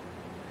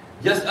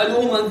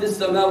 يَسْأَلُهُ مَنْ فِي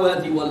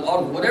السَّمَاوَاتِ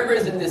وَالْأَرْضِ. Whatever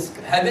is in this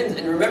heavens,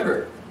 and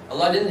remember,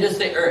 Allah didn't just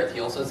say earth. He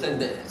also said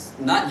this.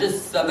 Not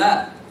just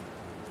sama.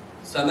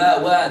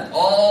 Samawat,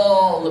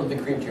 all of the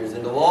creatures,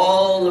 and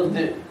all of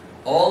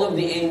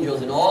the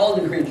angels, and all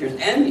the creatures,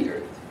 and the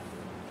earth.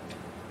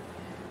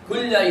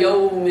 كُلَّ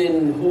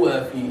يَوْمٍ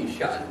هُوَ فِي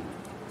شَأْنٍ.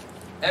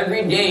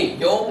 Every day,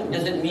 yawm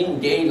doesn't mean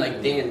day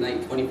like day and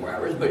night, 24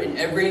 hours, but in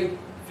every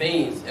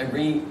phase,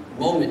 every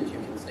moment you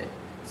can say.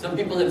 Some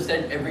people have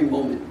said every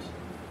moment.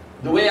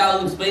 The way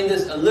I'll explain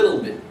this a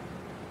little bit,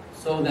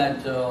 so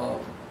that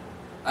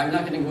I'm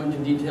not going to go into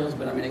details,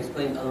 but I'm going to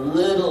explain a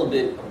little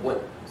bit of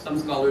what some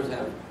scholars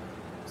have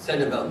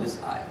said about this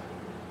ayah.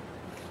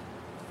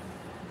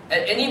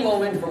 At any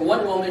moment, from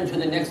one moment to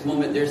the next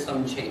moment, there's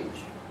some change,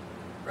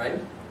 right?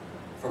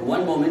 From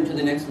one moment to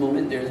the next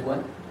moment, there's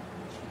what?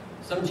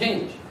 Some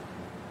change.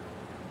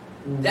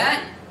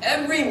 That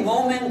every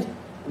moment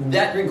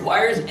that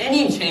requires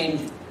any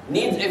change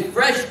needs a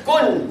fresh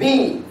kun,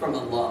 be from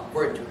Allah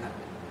for it to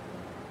happen.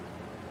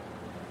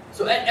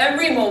 So at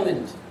every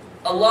moment,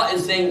 Allah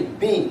is saying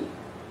be,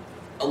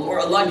 or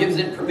Allah gives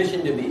it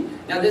permission to be.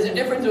 Now there's a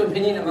difference of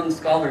opinion among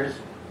scholars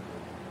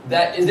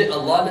that is it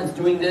Allah that's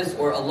doing this,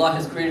 or Allah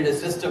has created a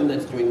system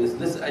that's doing this.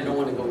 This I don't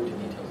want to go into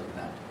details of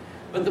that.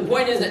 But the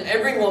point is that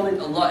every moment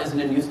Allah is in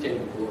a new state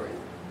of glory.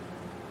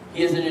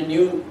 He is in a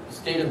new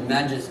state of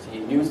majesty,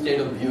 a new state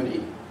of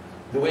beauty,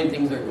 the way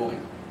things are going.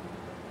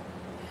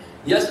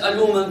 يَسْأَلُ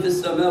مَنْ فِي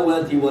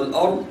السَّمَاوَاتِ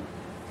وَالْأَرْضِ.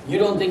 You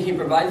don't think He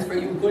provides for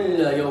you? كُلَّ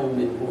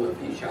يَوْمٍ هُوَ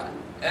فِي شَأْنٍ.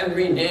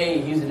 Every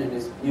day He's in a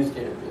new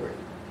state of glory.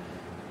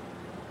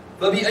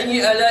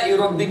 فَبِأَيِّ آلَاءِ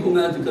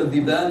رَبِّكُمَا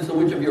تُكَذِّبَانِ. So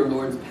which of your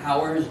Lord's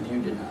powers do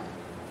you deny?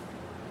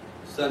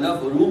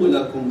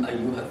 سَنَفْرُغُ لَكُمْ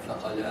أَيُّهَا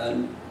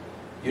الثَّقَلَانِ.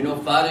 You know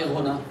فارغ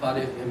هنا,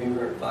 فارغ, have you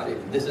heard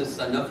فارغ? This is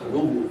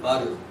سَنَفْرُغُ,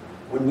 فارغ.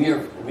 When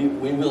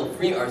we will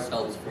free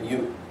ourselves for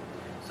you.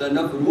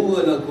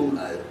 سَنَفْرُغُ لَكُمْ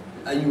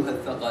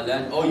أَيُّهَا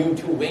الثَّقَلَانِ. Oh, you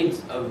two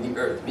weights of the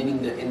earth,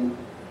 meaning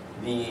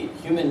the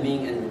human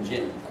being and the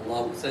jinn.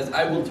 Allah says,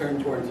 I will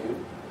turn towards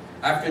you.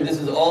 After this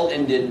is all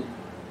ended,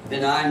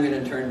 then I'm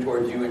going to turn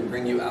towards you and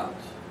bring you out.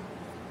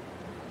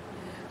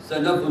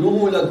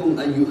 سَنَفْرُغُ لَكُمْ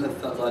أَيُّهَا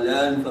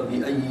الثَّقَلَانِ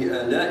فَبِأَيِّ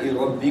آلَاءِ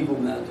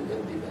رَبِّكُمَا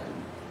تُكَذِّبَانِ.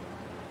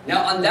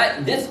 Now on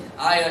this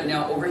ayah,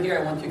 now over here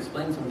I want to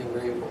explain something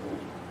very important.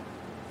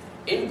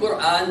 In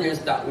Quran there's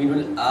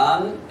ta'wilul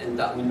am and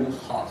ta'wilul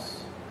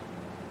khas.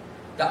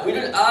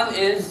 Ta'wilul am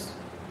is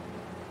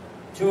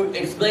to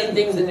explain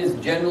things in its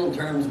general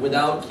terms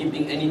without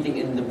keeping anything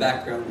in the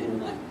background in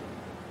mind.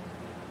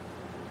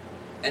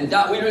 And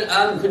ta'wilul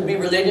am could be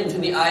related to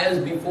the ayahs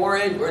before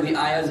it or the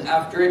ayahs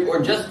after it,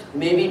 or just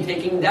maybe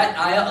taking that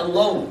ayah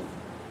alone.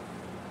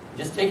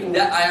 Just taking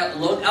that ayah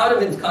alone out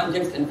of its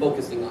context and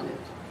focusing on it.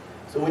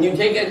 So when you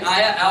take an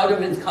ayah out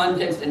of its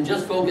context and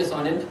just focus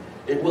on it,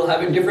 it will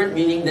have a different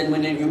meaning than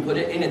when you put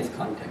it in its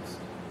context.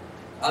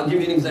 I'll give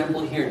you an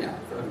example here now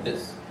of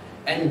this.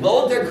 And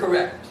both are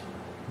correct.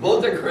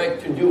 Both are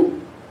correct to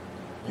do.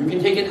 You can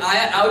take an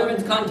ayah out of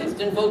its context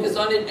and focus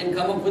on it and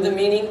come up with a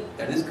meaning.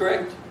 That is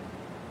correct.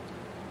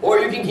 Or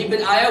you can keep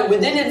an ayah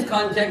within its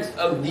context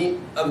of the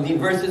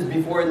verses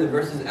before and the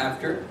verses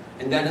after,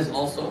 and that is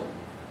also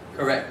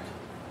correct.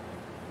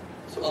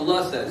 So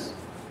Allah says,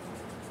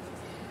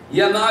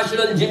 Ya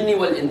ma'ashara al-jinni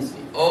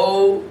wal-insi.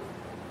 Oh,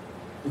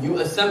 you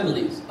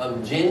assemblies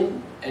of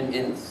jinn and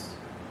ins.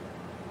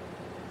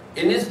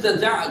 In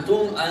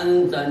istata'tum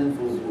an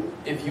tanfuzu.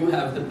 If you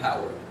have the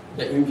power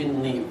that you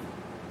can leave.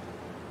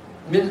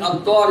 Min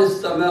aqtar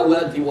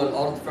as-samawati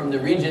wal-ard. From the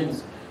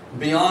regions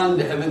beyond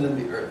the heaven and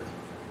the earth.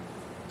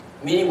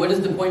 Meaning, what is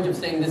the point of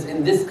saying this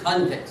in this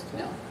context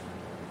now?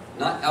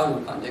 Not out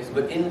of context,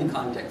 but in the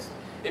context.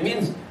 It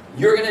means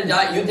you're going to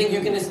die. You think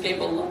you can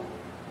escape Allah?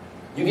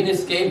 You can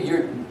escape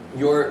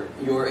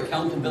your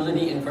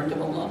accountability in front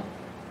of Allah?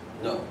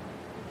 No.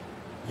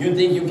 You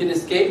think you can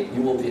escape?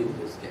 You won't be able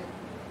to escape.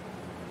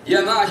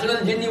 Ya ma'ashara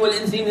al-jinni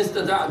wal-insi in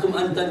istata'tum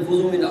an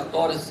tanfuzu min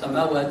aqtar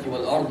as-samawati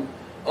wal-ard.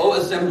 O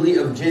assembly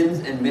of jinns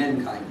and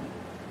mankind.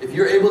 If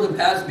you're able to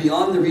pass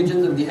beyond the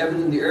regions of the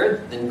heaven and the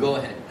earth, then go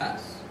ahead,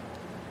 pass.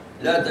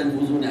 لا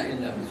تنفذون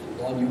إلا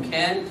بسلطان. You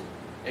can't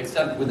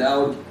except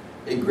without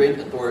a great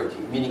authority,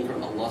 meaning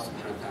from Allah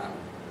subhanahu wa ta'ala.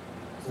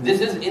 So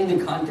this is in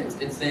the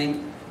context. It's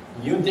saying,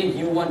 you think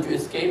you want to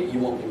escape, you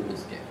won't be able to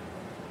escape.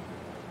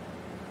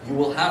 You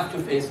will have to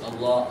face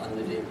Allah on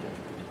the Day of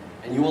Judgment.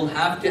 And you will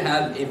have to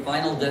have a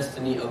final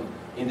destiny of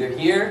either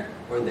here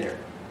or there.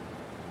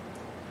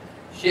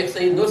 Shiekh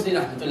Sayyid Nusri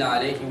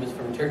rahmatullah alayhi, he was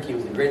from Turkey, he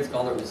was a great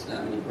scholar of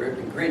Islam, and he wrote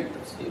a great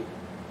tafsir.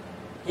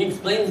 He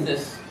explains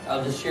this,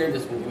 I'll just share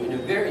this with you in a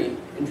very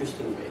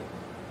interesting way.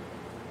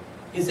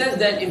 He says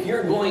that if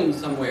you're going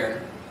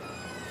somewhere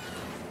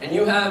and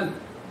you have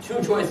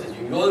two choices,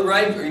 you go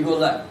right or you go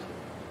left.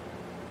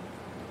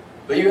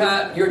 But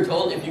you're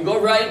told if you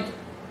go right,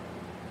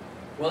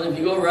 well, if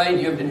you go right,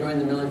 you have to join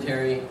the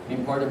military, be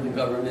part of the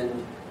government,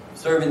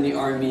 serve in the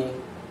army,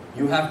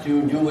 you have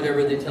to do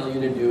whatever they tell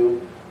you to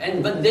do,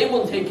 but they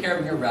will take care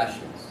of your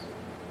rations.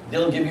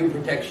 They'll give you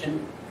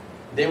protection,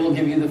 they will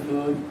give you the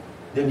food,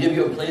 they'll give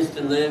you a place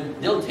to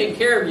live. They'll take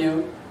care of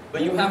you,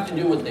 but you have to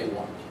do what they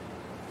want.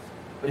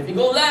 But if you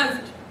go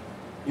left,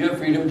 you have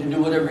freedom to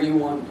do whatever you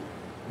want.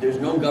 There's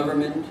no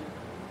government,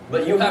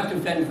 but you have to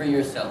fend for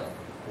yourself.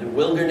 The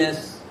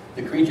wilderness,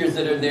 the creatures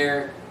that are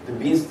there, the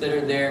beasts that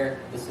are there,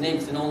 the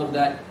snakes and all of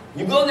that.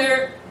 You go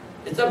there,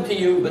 it's up to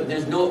you, but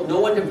there's no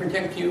one to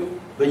protect you,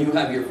 but you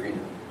have your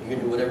freedom. You can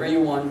do whatever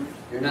you want.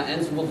 You're not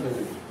answerable to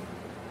anyone.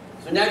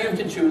 So now you have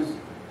to choose.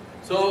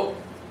 So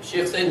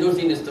Sheikh Sayyid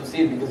Nursi in his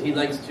tafsir, because he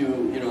likes to,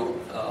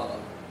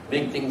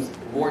 make things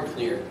more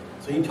clear.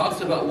 So he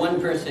talks about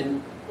one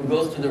person who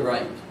goes to the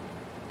right,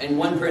 and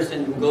one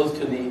person who goes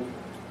to the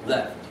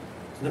left.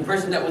 So the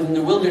person that was in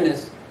the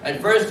wilderness,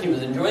 at first he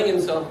was enjoying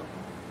himself.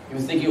 He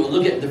was thinking, well,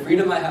 look at the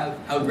freedom I have,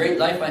 how great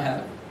life I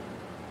have.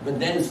 But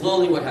then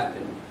slowly what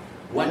happened?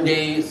 One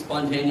day,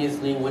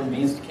 spontaneously, one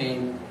beast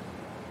came,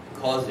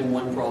 caused him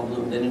one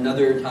problem. Then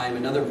another time,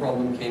 another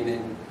problem came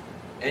in.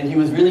 And he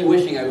was really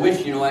wishing, I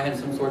wish, I had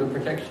some sort of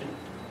protection.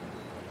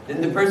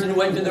 Then the person who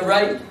went to the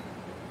right,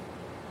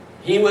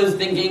 he was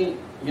thinking,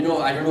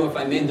 I don't know if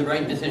I made the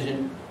right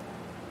decision.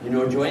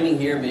 Joining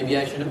here, maybe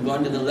I should have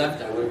gone to the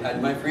left, I would have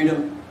had my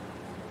freedom.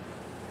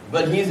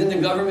 But he's in the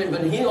government,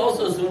 but he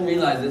also soon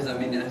realizes,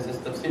 as this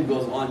tafsir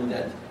goes on,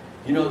 that,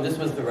 this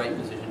was the right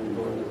decision to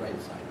go to the right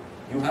side.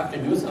 You have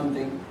to do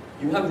something.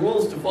 You have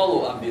rules to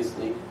follow,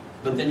 obviously,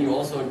 but then you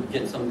also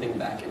get something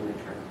back in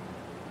return.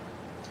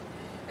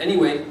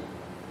 Anyway,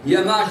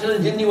 يَا مَعْشَرَ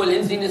الْجِنِّ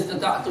وَالْإِنسِ إِنِ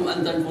اسْتَطَعْتُمْ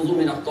أَن تَنْفُذُوا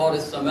مِنْ أَقْطَارِ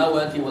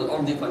السَّمَاوَاتِ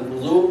وَالْأَرْضِ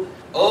فَانْفُذُوا.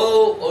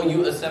 O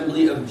you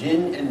assembly of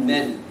jinn and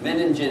men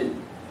and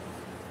jinn.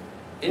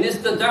 إِنِ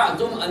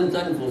اسْتَطَعْتُمْ أَن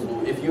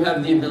تَنْفُذُوا. If you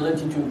have the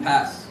ability to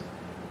pass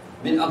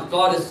مِنْ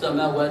أَقْطَارِ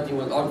السَّمَاوَاتِ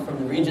وَالْأَرْضِ, from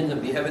the regions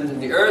of the heavens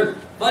and the earth,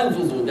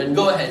 فَانْفُذُوا, then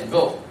go ahead,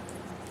 go.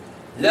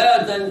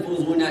 لَا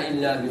تَنْفُذُونَ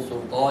إِلَّا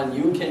بِسُلْطَانٍ.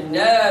 You can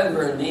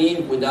never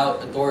leave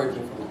without authority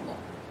from Allah.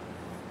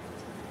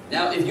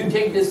 Now, if you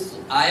take this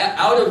ayah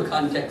out of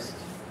context,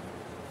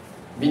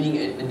 meaning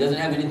it doesn't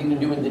have anything to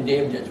do with the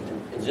Day of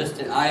Judgment, it's just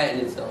an ayah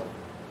in itself.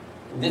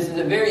 This is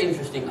a very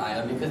interesting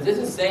ayah because this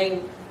is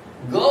saying,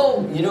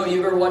 go,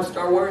 you ever watch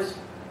Star Wars?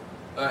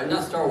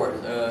 Not Star Wars,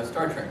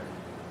 Star Trek.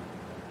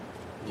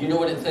 Do you know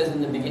what it says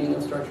in the beginning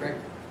of Star Trek?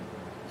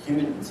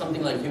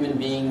 Something like human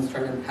beings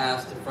trying to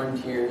pass the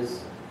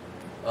frontiers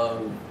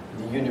of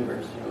the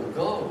universe.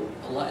 Go.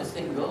 Allah is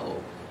saying go.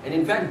 And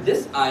in fact,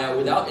 this ayah,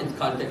 without its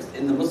context,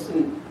 in the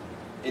Muslim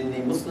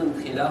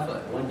Khilafah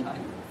at one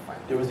time,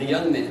 there was a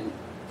young man.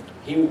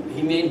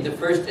 He made the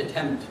first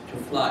attempt to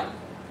fly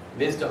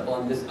based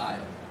upon this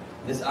ayah.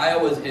 This ayah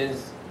was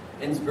his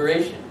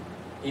inspiration.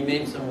 He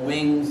made some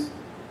wings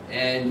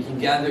and he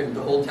gathered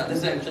the whole town. This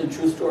is actually a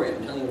true story.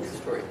 I'm telling you it's a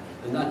story.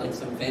 It's not like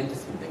some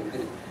fantasy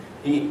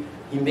thing.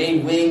 He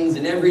made wings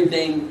and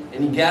everything,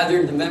 and he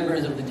gathered the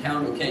members of the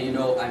town. Okay,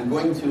 I'm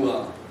going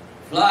to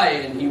fly,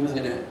 and he was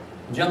going to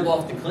jump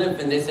off the cliff,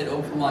 and they said,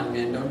 oh, come on,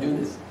 man, don't do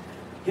this.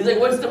 He's like,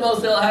 what's the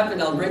most that'll happen?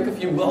 I'll break a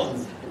few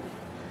bones.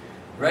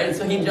 Right?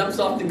 So he jumps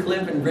off the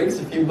cliff and breaks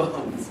a few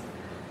bones.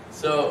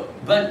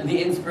 But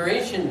the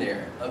inspiration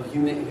there of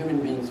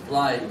human beings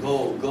fly,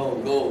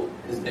 go,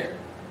 is there.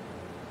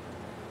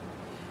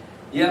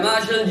 يا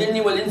معشر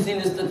الجن والإنس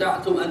إن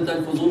استطعتم أن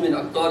تنفذوا من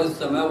أقطار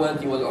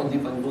السماوات والأرض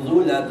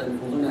فانفذوا لا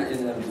تنفذون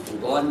إلا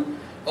بسلطان.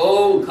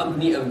 O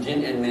company of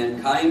jinn and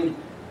mankind,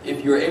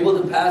 if you are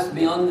able to pass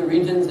beyond the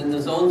regions and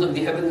the zones of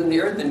the heavens and the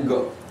earth, then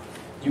go.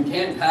 You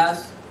can't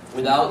pass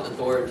without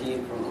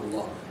authority from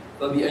Allah.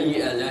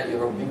 فَبِأَيِّ آلَاءِ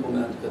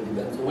رَبِّكُمَا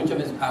تُكَذِّبَانِ. So which of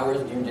His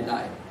powers do you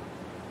deny?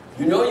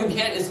 You know you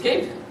can't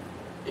escape Him.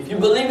 If you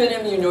believe in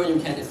Him, you know you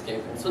can't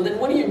escape Him. So then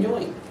what are you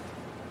doing?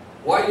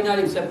 Why are you not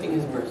accepting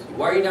His mercy?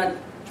 Why are you not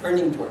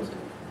turning towards Him?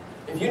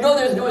 If you know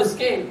there's no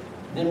escape,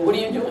 then what are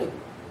you doing?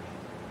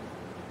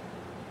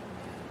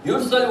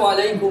 يُرْسَلُ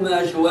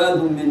عَلَيْكُمَا شُوَاذٌ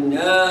مِّن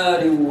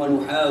نَارٍ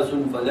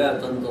وَنُحَاسٌ فَلَا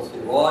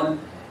تَنْتَصِرَانِ.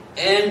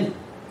 And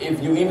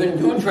if you even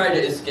do try to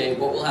escape,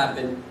 what will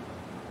happen?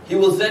 He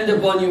will send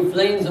upon you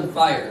flames of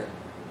fire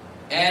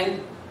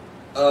and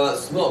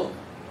smoke.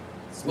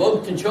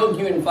 Smoke to choke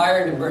you and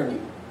fire to burn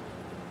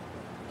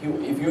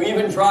you. If you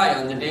even try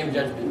on the Day of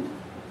Judgment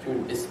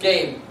to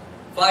escape,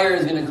 fire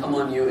is going to come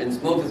on you and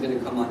smoke is going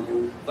to come on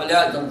you.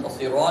 فَلَا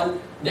تَنْتَصِرَانِ.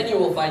 Then you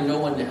will find no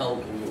one to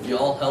help you. You'll be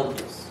all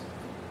helpless.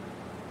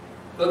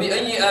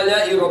 فَبِأَيِّ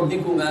آلَاءِ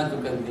رَبِّكُمَا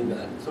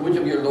تُكَذِّبَانِ. So which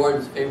of your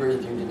Lord's favors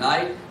do you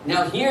deny?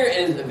 Now here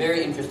is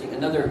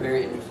another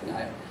very interesting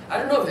ayah. I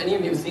don't know if any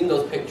of you have seen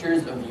those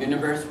pictures of the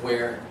universe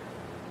where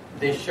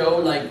they show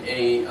like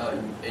a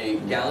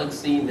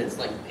galaxy that's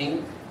like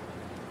pink,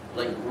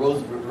 like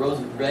rose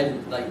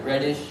red, like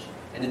reddish,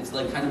 and it's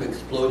like kind of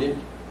exploded.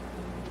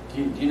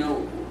 Do you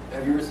know,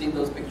 have you ever seen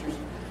those pictures?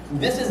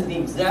 This is the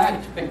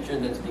exact picture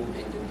that's being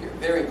painted here,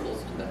 very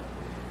close to that.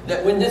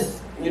 That when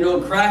this,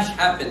 crash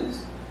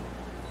happens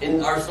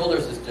in our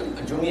solar system,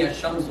 جُمِعَ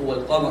الشَّمْسُ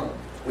وَالْقَمَرُ,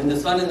 when the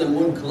sun and the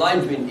moon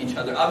collide with each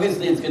other,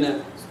 obviously it's going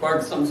to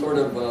spark some sort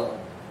of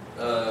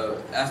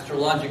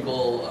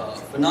astrological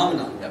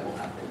phenomenon that will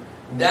happen.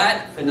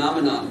 That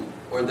phenomenon,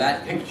 or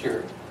that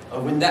picture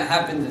of when that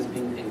happens is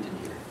being painted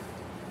here.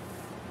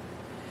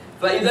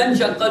 فَإِذَا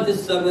انشَقَّتِ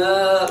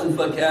السَّمَاءُ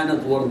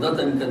فَكَانَتْ وَرْدَةً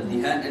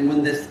كَالدِّهَانِ. And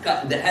when the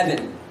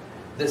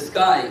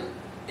sky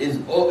is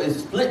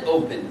split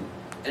open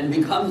and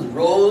becomes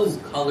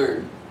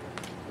rose-colored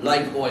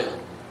like oil.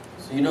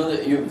 So you know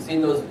that you've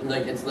seen those,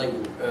 like it's like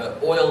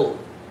oily.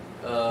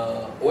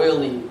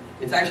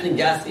 It's actually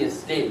gaseous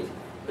state,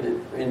 but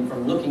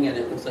from looking at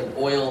it, it looks like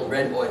oil,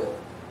 red oil,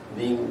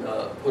 being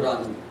put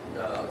on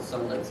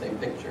some, let's say,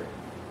 picture.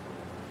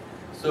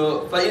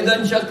 So فَإِذَا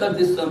انشَقَّتِ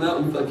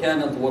السَّمَاءُ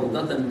فَكَانَتْ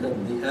وَرْدَةً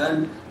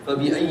كَالدِّهَانِ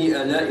فَبِأَيِّ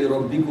آلَاءِ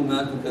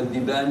رَبِّكُمَا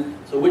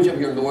تُكَذِّبَانِ. So which of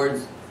your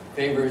Lord's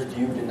favors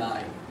do you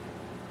deny?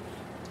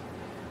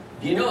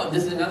 Do you know,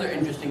 this is another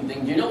interesting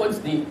thing, do you know what's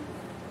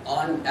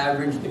on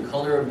average the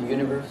color of the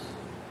universe?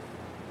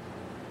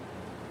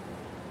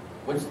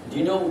 Do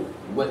you know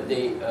what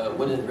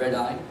is red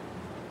eye?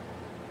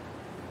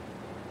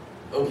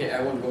 Okay,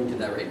 I won't go into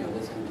that right now.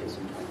 Let's take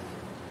some time.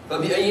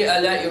 فَبِأَيِّ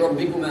آلَاءِ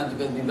رَبِّكُمَا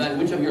تُكَذِّبَانِ.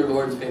 Which of your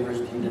Lord's favors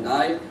do you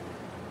deny?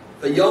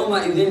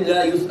 فَيَوْمَئِذٍ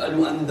لَا يُسْأَلُ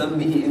عَنْ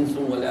ذَنْبِهِ إِنسٌ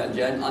وَلَا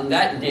جَانٌ. On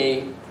that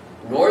day,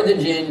 nor the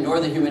jinn nor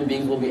the human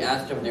beings will be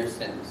asked of their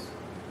sins.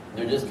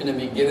 They're just going to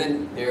be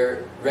given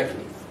their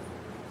reckoning.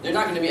 They're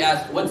not going to be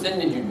asked, what sin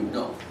did you do?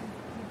 No.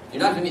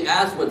 You're not going to be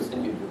asked what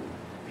sin you do.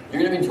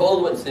 You're going to be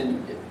told what sin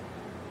you did.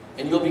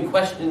 And you'll be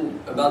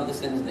questioned about the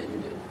sins that you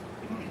did.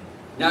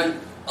 Now,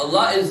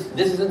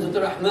 this is in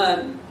Surah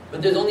Rahman,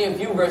 but there's only a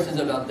few verses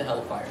about the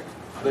hellfire.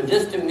 But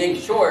just to make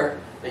sure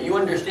that you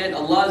understand,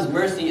 Allah's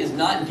mercy is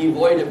not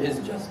devoid of His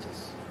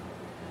justice.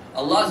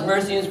 Allah's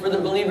mercy is for the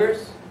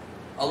believers.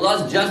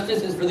 Allah's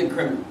justice is for the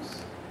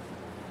criminals.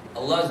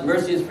 Allah's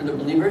mercy is for the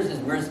believers.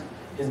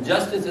 His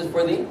justice is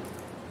for the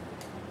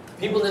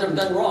people that have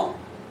done wrong.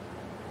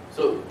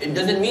 So it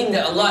doesn't mean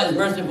that Allah is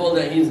merciful,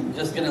 that He's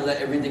just going to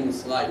let everything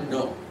slide.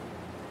 No.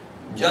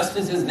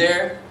 Justice is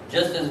there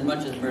just as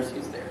much as mercy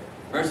is there.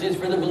 Mercy is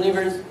for the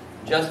believers.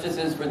 Justice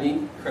is for the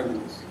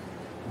criminals.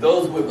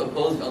 those who have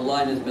opposed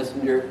Allah and His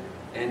Messenger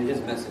and His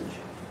message.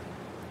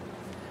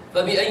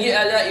 فَبِأَيِّ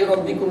آلَاءِ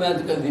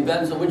رَبِّكُمَا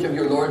تُكَذِّبَانِ. So which of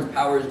your Lord's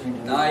powers do you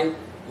deny?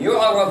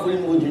 يُعْرَفُ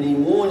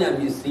الْمُجْرِمُونَ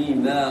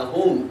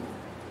بِسِيمَاهُمْ.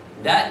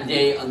 That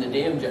day, on the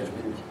Day of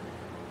Judgment,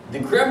 the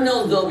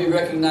criminals, they'll be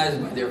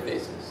recognized by their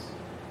faces.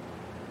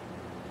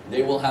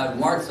 They will have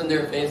marks on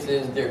their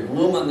faces, their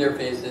gloom on their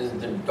faces,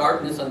 the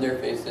darkness on their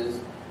faces,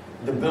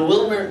 the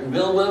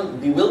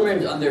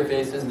bewilderment on their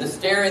faces, the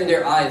stare in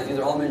their eyes. These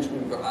are all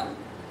mentioned in the Quran.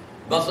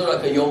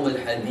 بَصَرَكَ يَوْمَ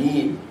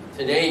الْحَدِيدِ.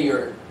 Today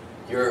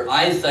your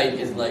eyesight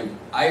is like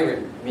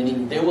iron,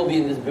 meaning they will be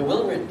in this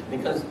bewilderment,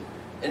 because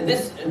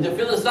the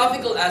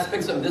philosophical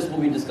aspects of this will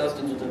be discussed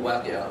in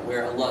Surah Al-Waqi'ah,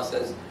 where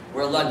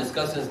Allah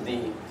discusses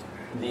the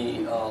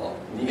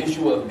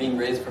issue of being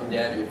raised from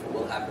dead, if it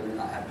will happen or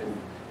not happen.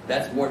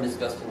 That's more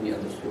discussed in the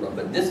other surah.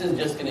 But this is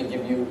just going to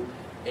give you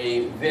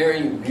a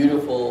very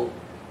beautiful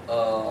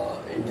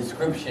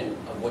description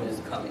of what is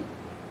coming.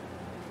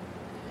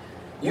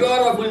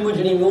 يُعْرَفُ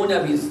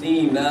الْمُجْرِمُونَ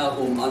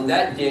بِسِيمَاهُمْ. On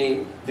that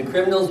day, the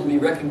criminals will be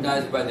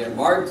recognized by their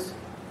marks.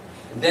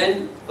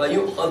 Then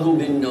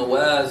فَيُؤْخَذُ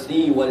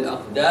بِالنَّوَاسِي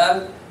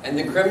وَالْأَقْدَامِ. And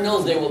the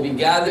criminals, they will be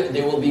gathered,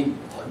 the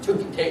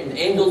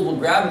angels will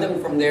grab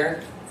them from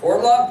their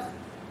forelock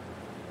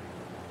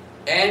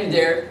and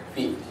their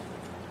feet.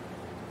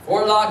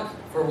 Forelock,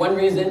 for one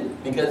reason,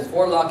 because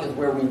forelock is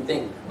where we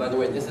think. By the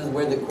way, this is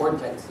where the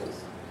cortex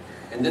is.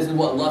 And this is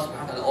what Allah subhanahu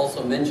wa ta'ala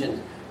also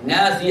mentioned.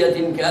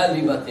 نَاسِيَةٍ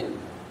كَاذِبَةٍ.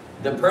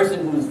 The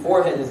person whose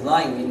forehead is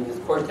lying, meaning his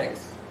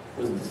cortex,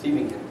 was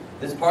deceiving him.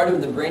 This part of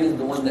the brain is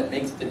the one that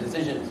makes the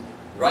decisions,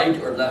 right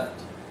or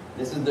left.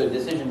 This is the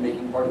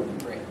decision-making part of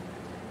the brain.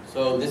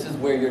 So this is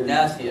where your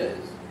nasiya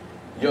is.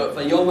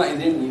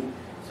 فَيَوْمَئِذٍ.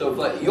 So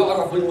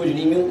فَيُعْرَفُ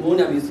الْمُجْرِمُونَ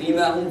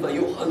بِسِيمَاهُمْ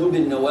فَيُؤْخَذُ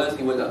بِالنَّوَاسِ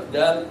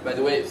وَالْأَقْدَامِ. By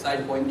the way,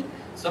 side point,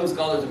 some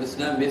scholars of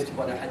Islam, based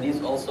upon a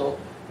hadith also,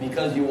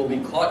 because you will be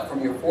caught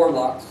from your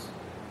forelocks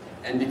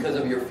and because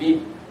of your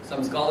feet,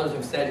 some scholars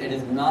have said it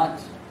is not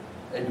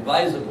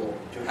advisable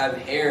to have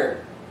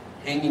hair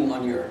hanging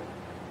on your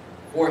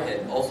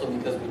forehead, also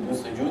because we do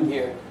sujood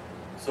here.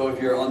 So if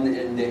you're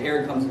and the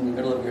hair comes in the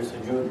middle of your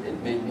sujood, it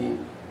may be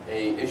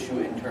a issue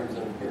in terms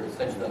of your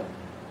sajda.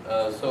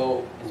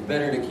 So it's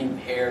better to keep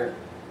hair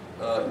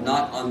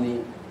not on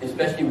the,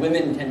 especially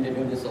women tend to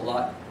do this a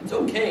lot. It's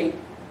okay,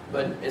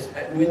 but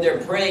when they're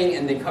praying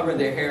and they cover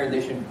their hair,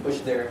 they should push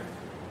their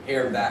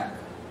hair back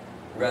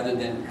rather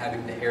than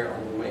having the hair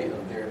on the way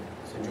of their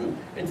sujood.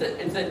 It's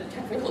a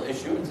technical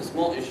issue, it's a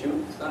small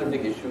issue, it's not a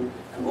big issue.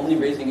 I'm only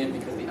raising it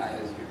because the ayah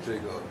is here.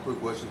 Sheikh, quick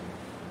question.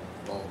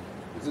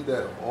 Is it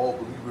that all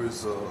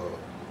believers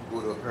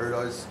go to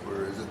paradise,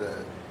 or is it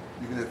that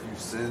even if you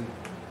sin,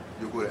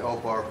 you'll go to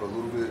hellfire for a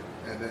little bit,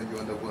 and then you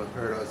end up going to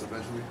paradise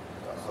eventually?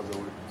 How's that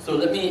work? So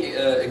let me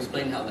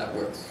explain how that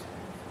works.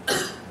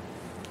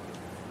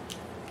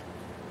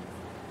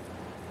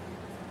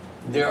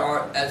 There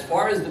are, as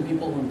far as the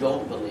people who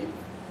don't believe,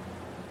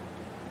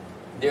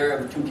 there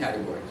are two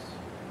categories.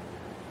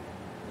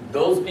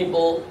 Those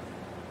people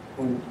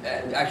who,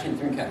 actually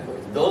three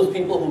categories. Those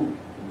people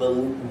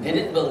who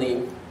didn't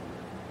believe,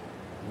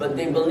 but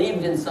they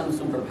believed in some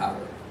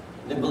superpower.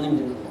 They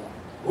believed in Allah.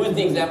 Who is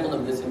the example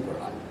of this in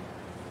Quran?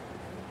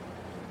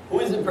 Who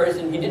is the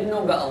person, he didn't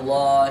know about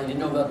Allah, he didn't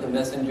know about the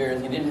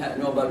messengers, he didn't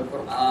know about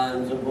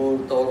Quran,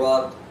 Zabur,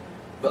 Torah,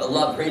 but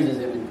Allah praises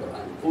him in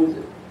Quran. Who is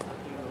it?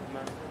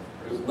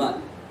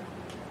 Luqman.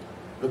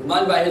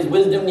 Luqman, by his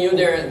wisdom, knew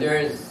there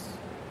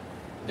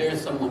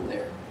is someone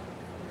there.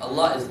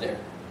 Allah is there.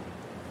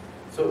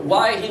 So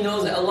why he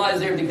knows that Allah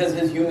is there? Because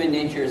his human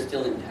nature is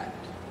still intact.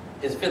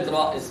 His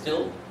fitrah is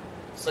still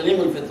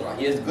salimul fitrah.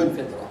 He has good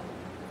fitrah.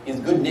 He has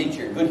good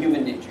nature, good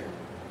human nature.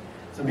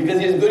 So because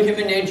he has good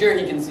human nature,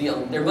 he can see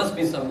there must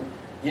be some.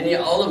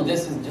 All of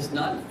this is just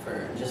not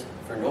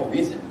for no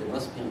reason. There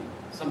must be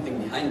something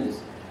behind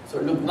this. So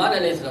Luqman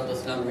alayhi salatu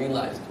wasalam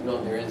realized,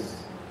 no, there is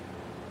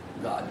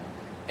God.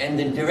 And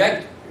the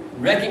direct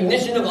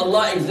recognition of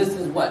Allah exists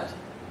is what?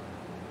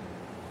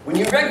 When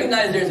you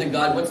recognize there's a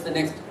God, what's the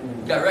next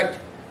direct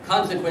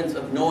consequence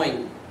of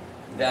knowing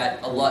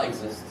that Allah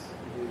exists?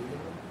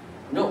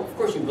 No, of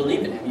course you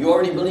believe in Him. You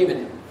already believe in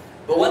Him.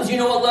 But once you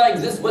know Allah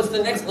exists, what's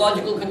the next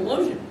logical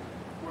conclusion?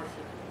 Worship.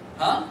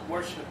 Huh?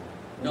 Worship.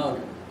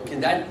 No. Okay,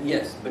 that,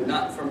 yes, but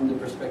not from the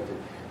perspective.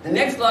 The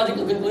next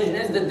logical conclusion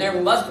is that there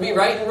must be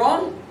right and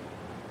wrong.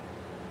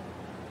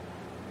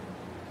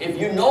 If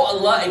you know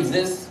Allah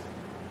exists,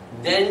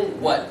 then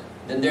what?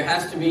 Then there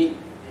has to be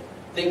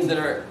things that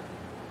are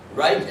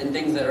right and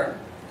things that are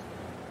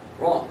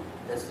wrong.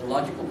 That's the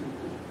logical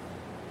conclusion.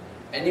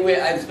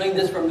 Anyway, I explained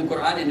this from the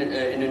Quran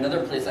in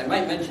another place. I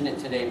might mention it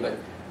today, but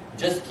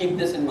just keep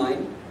this in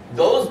mind.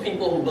 Those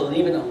people who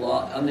believe in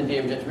Allah on the Day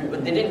of Judgment,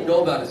 but they didn't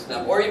know about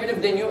Islam, or even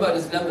if they knew about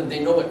Islam, but they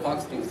know what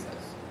Fox News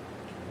says.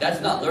 That's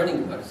not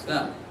learning about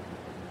Islam.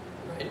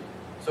 Right?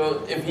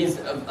 So if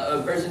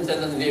a person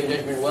says on the Day of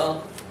Judgment,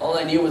 well, all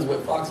I knew was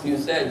what Fox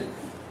News said,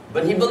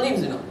 but he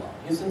believes in Allah,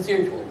 he's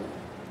sincere to Allah,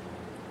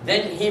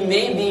 then he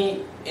may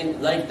be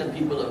like the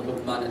people of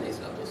Luqman alayhi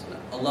salatu wasalam.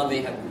 Allah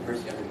may have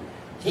mercy on him.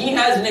 He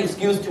has an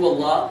excuse to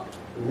Allah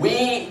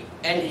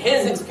And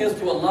his excuse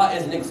to Allah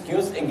is an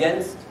excuse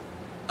against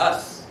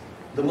us,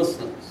 the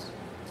Muslims.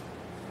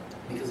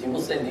 Because he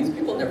will say, these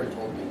people never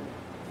told me.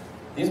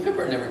 These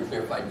people never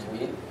clarified to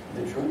me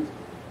the truth.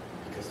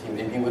 Because he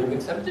maybe would have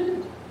accepted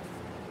it.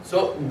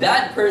 So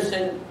that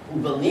person who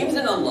believes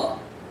in Allah,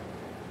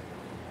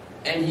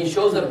 and he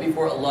shows up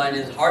before Allah and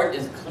his heart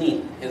is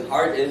clean, his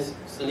heart is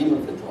salim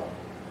al-fitra,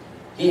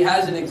 he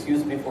has an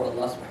excuse before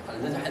Allah subhanahu wa ta'ala.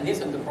 There's a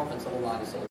hadith of the Prophet sallallahu alaihi wasallam.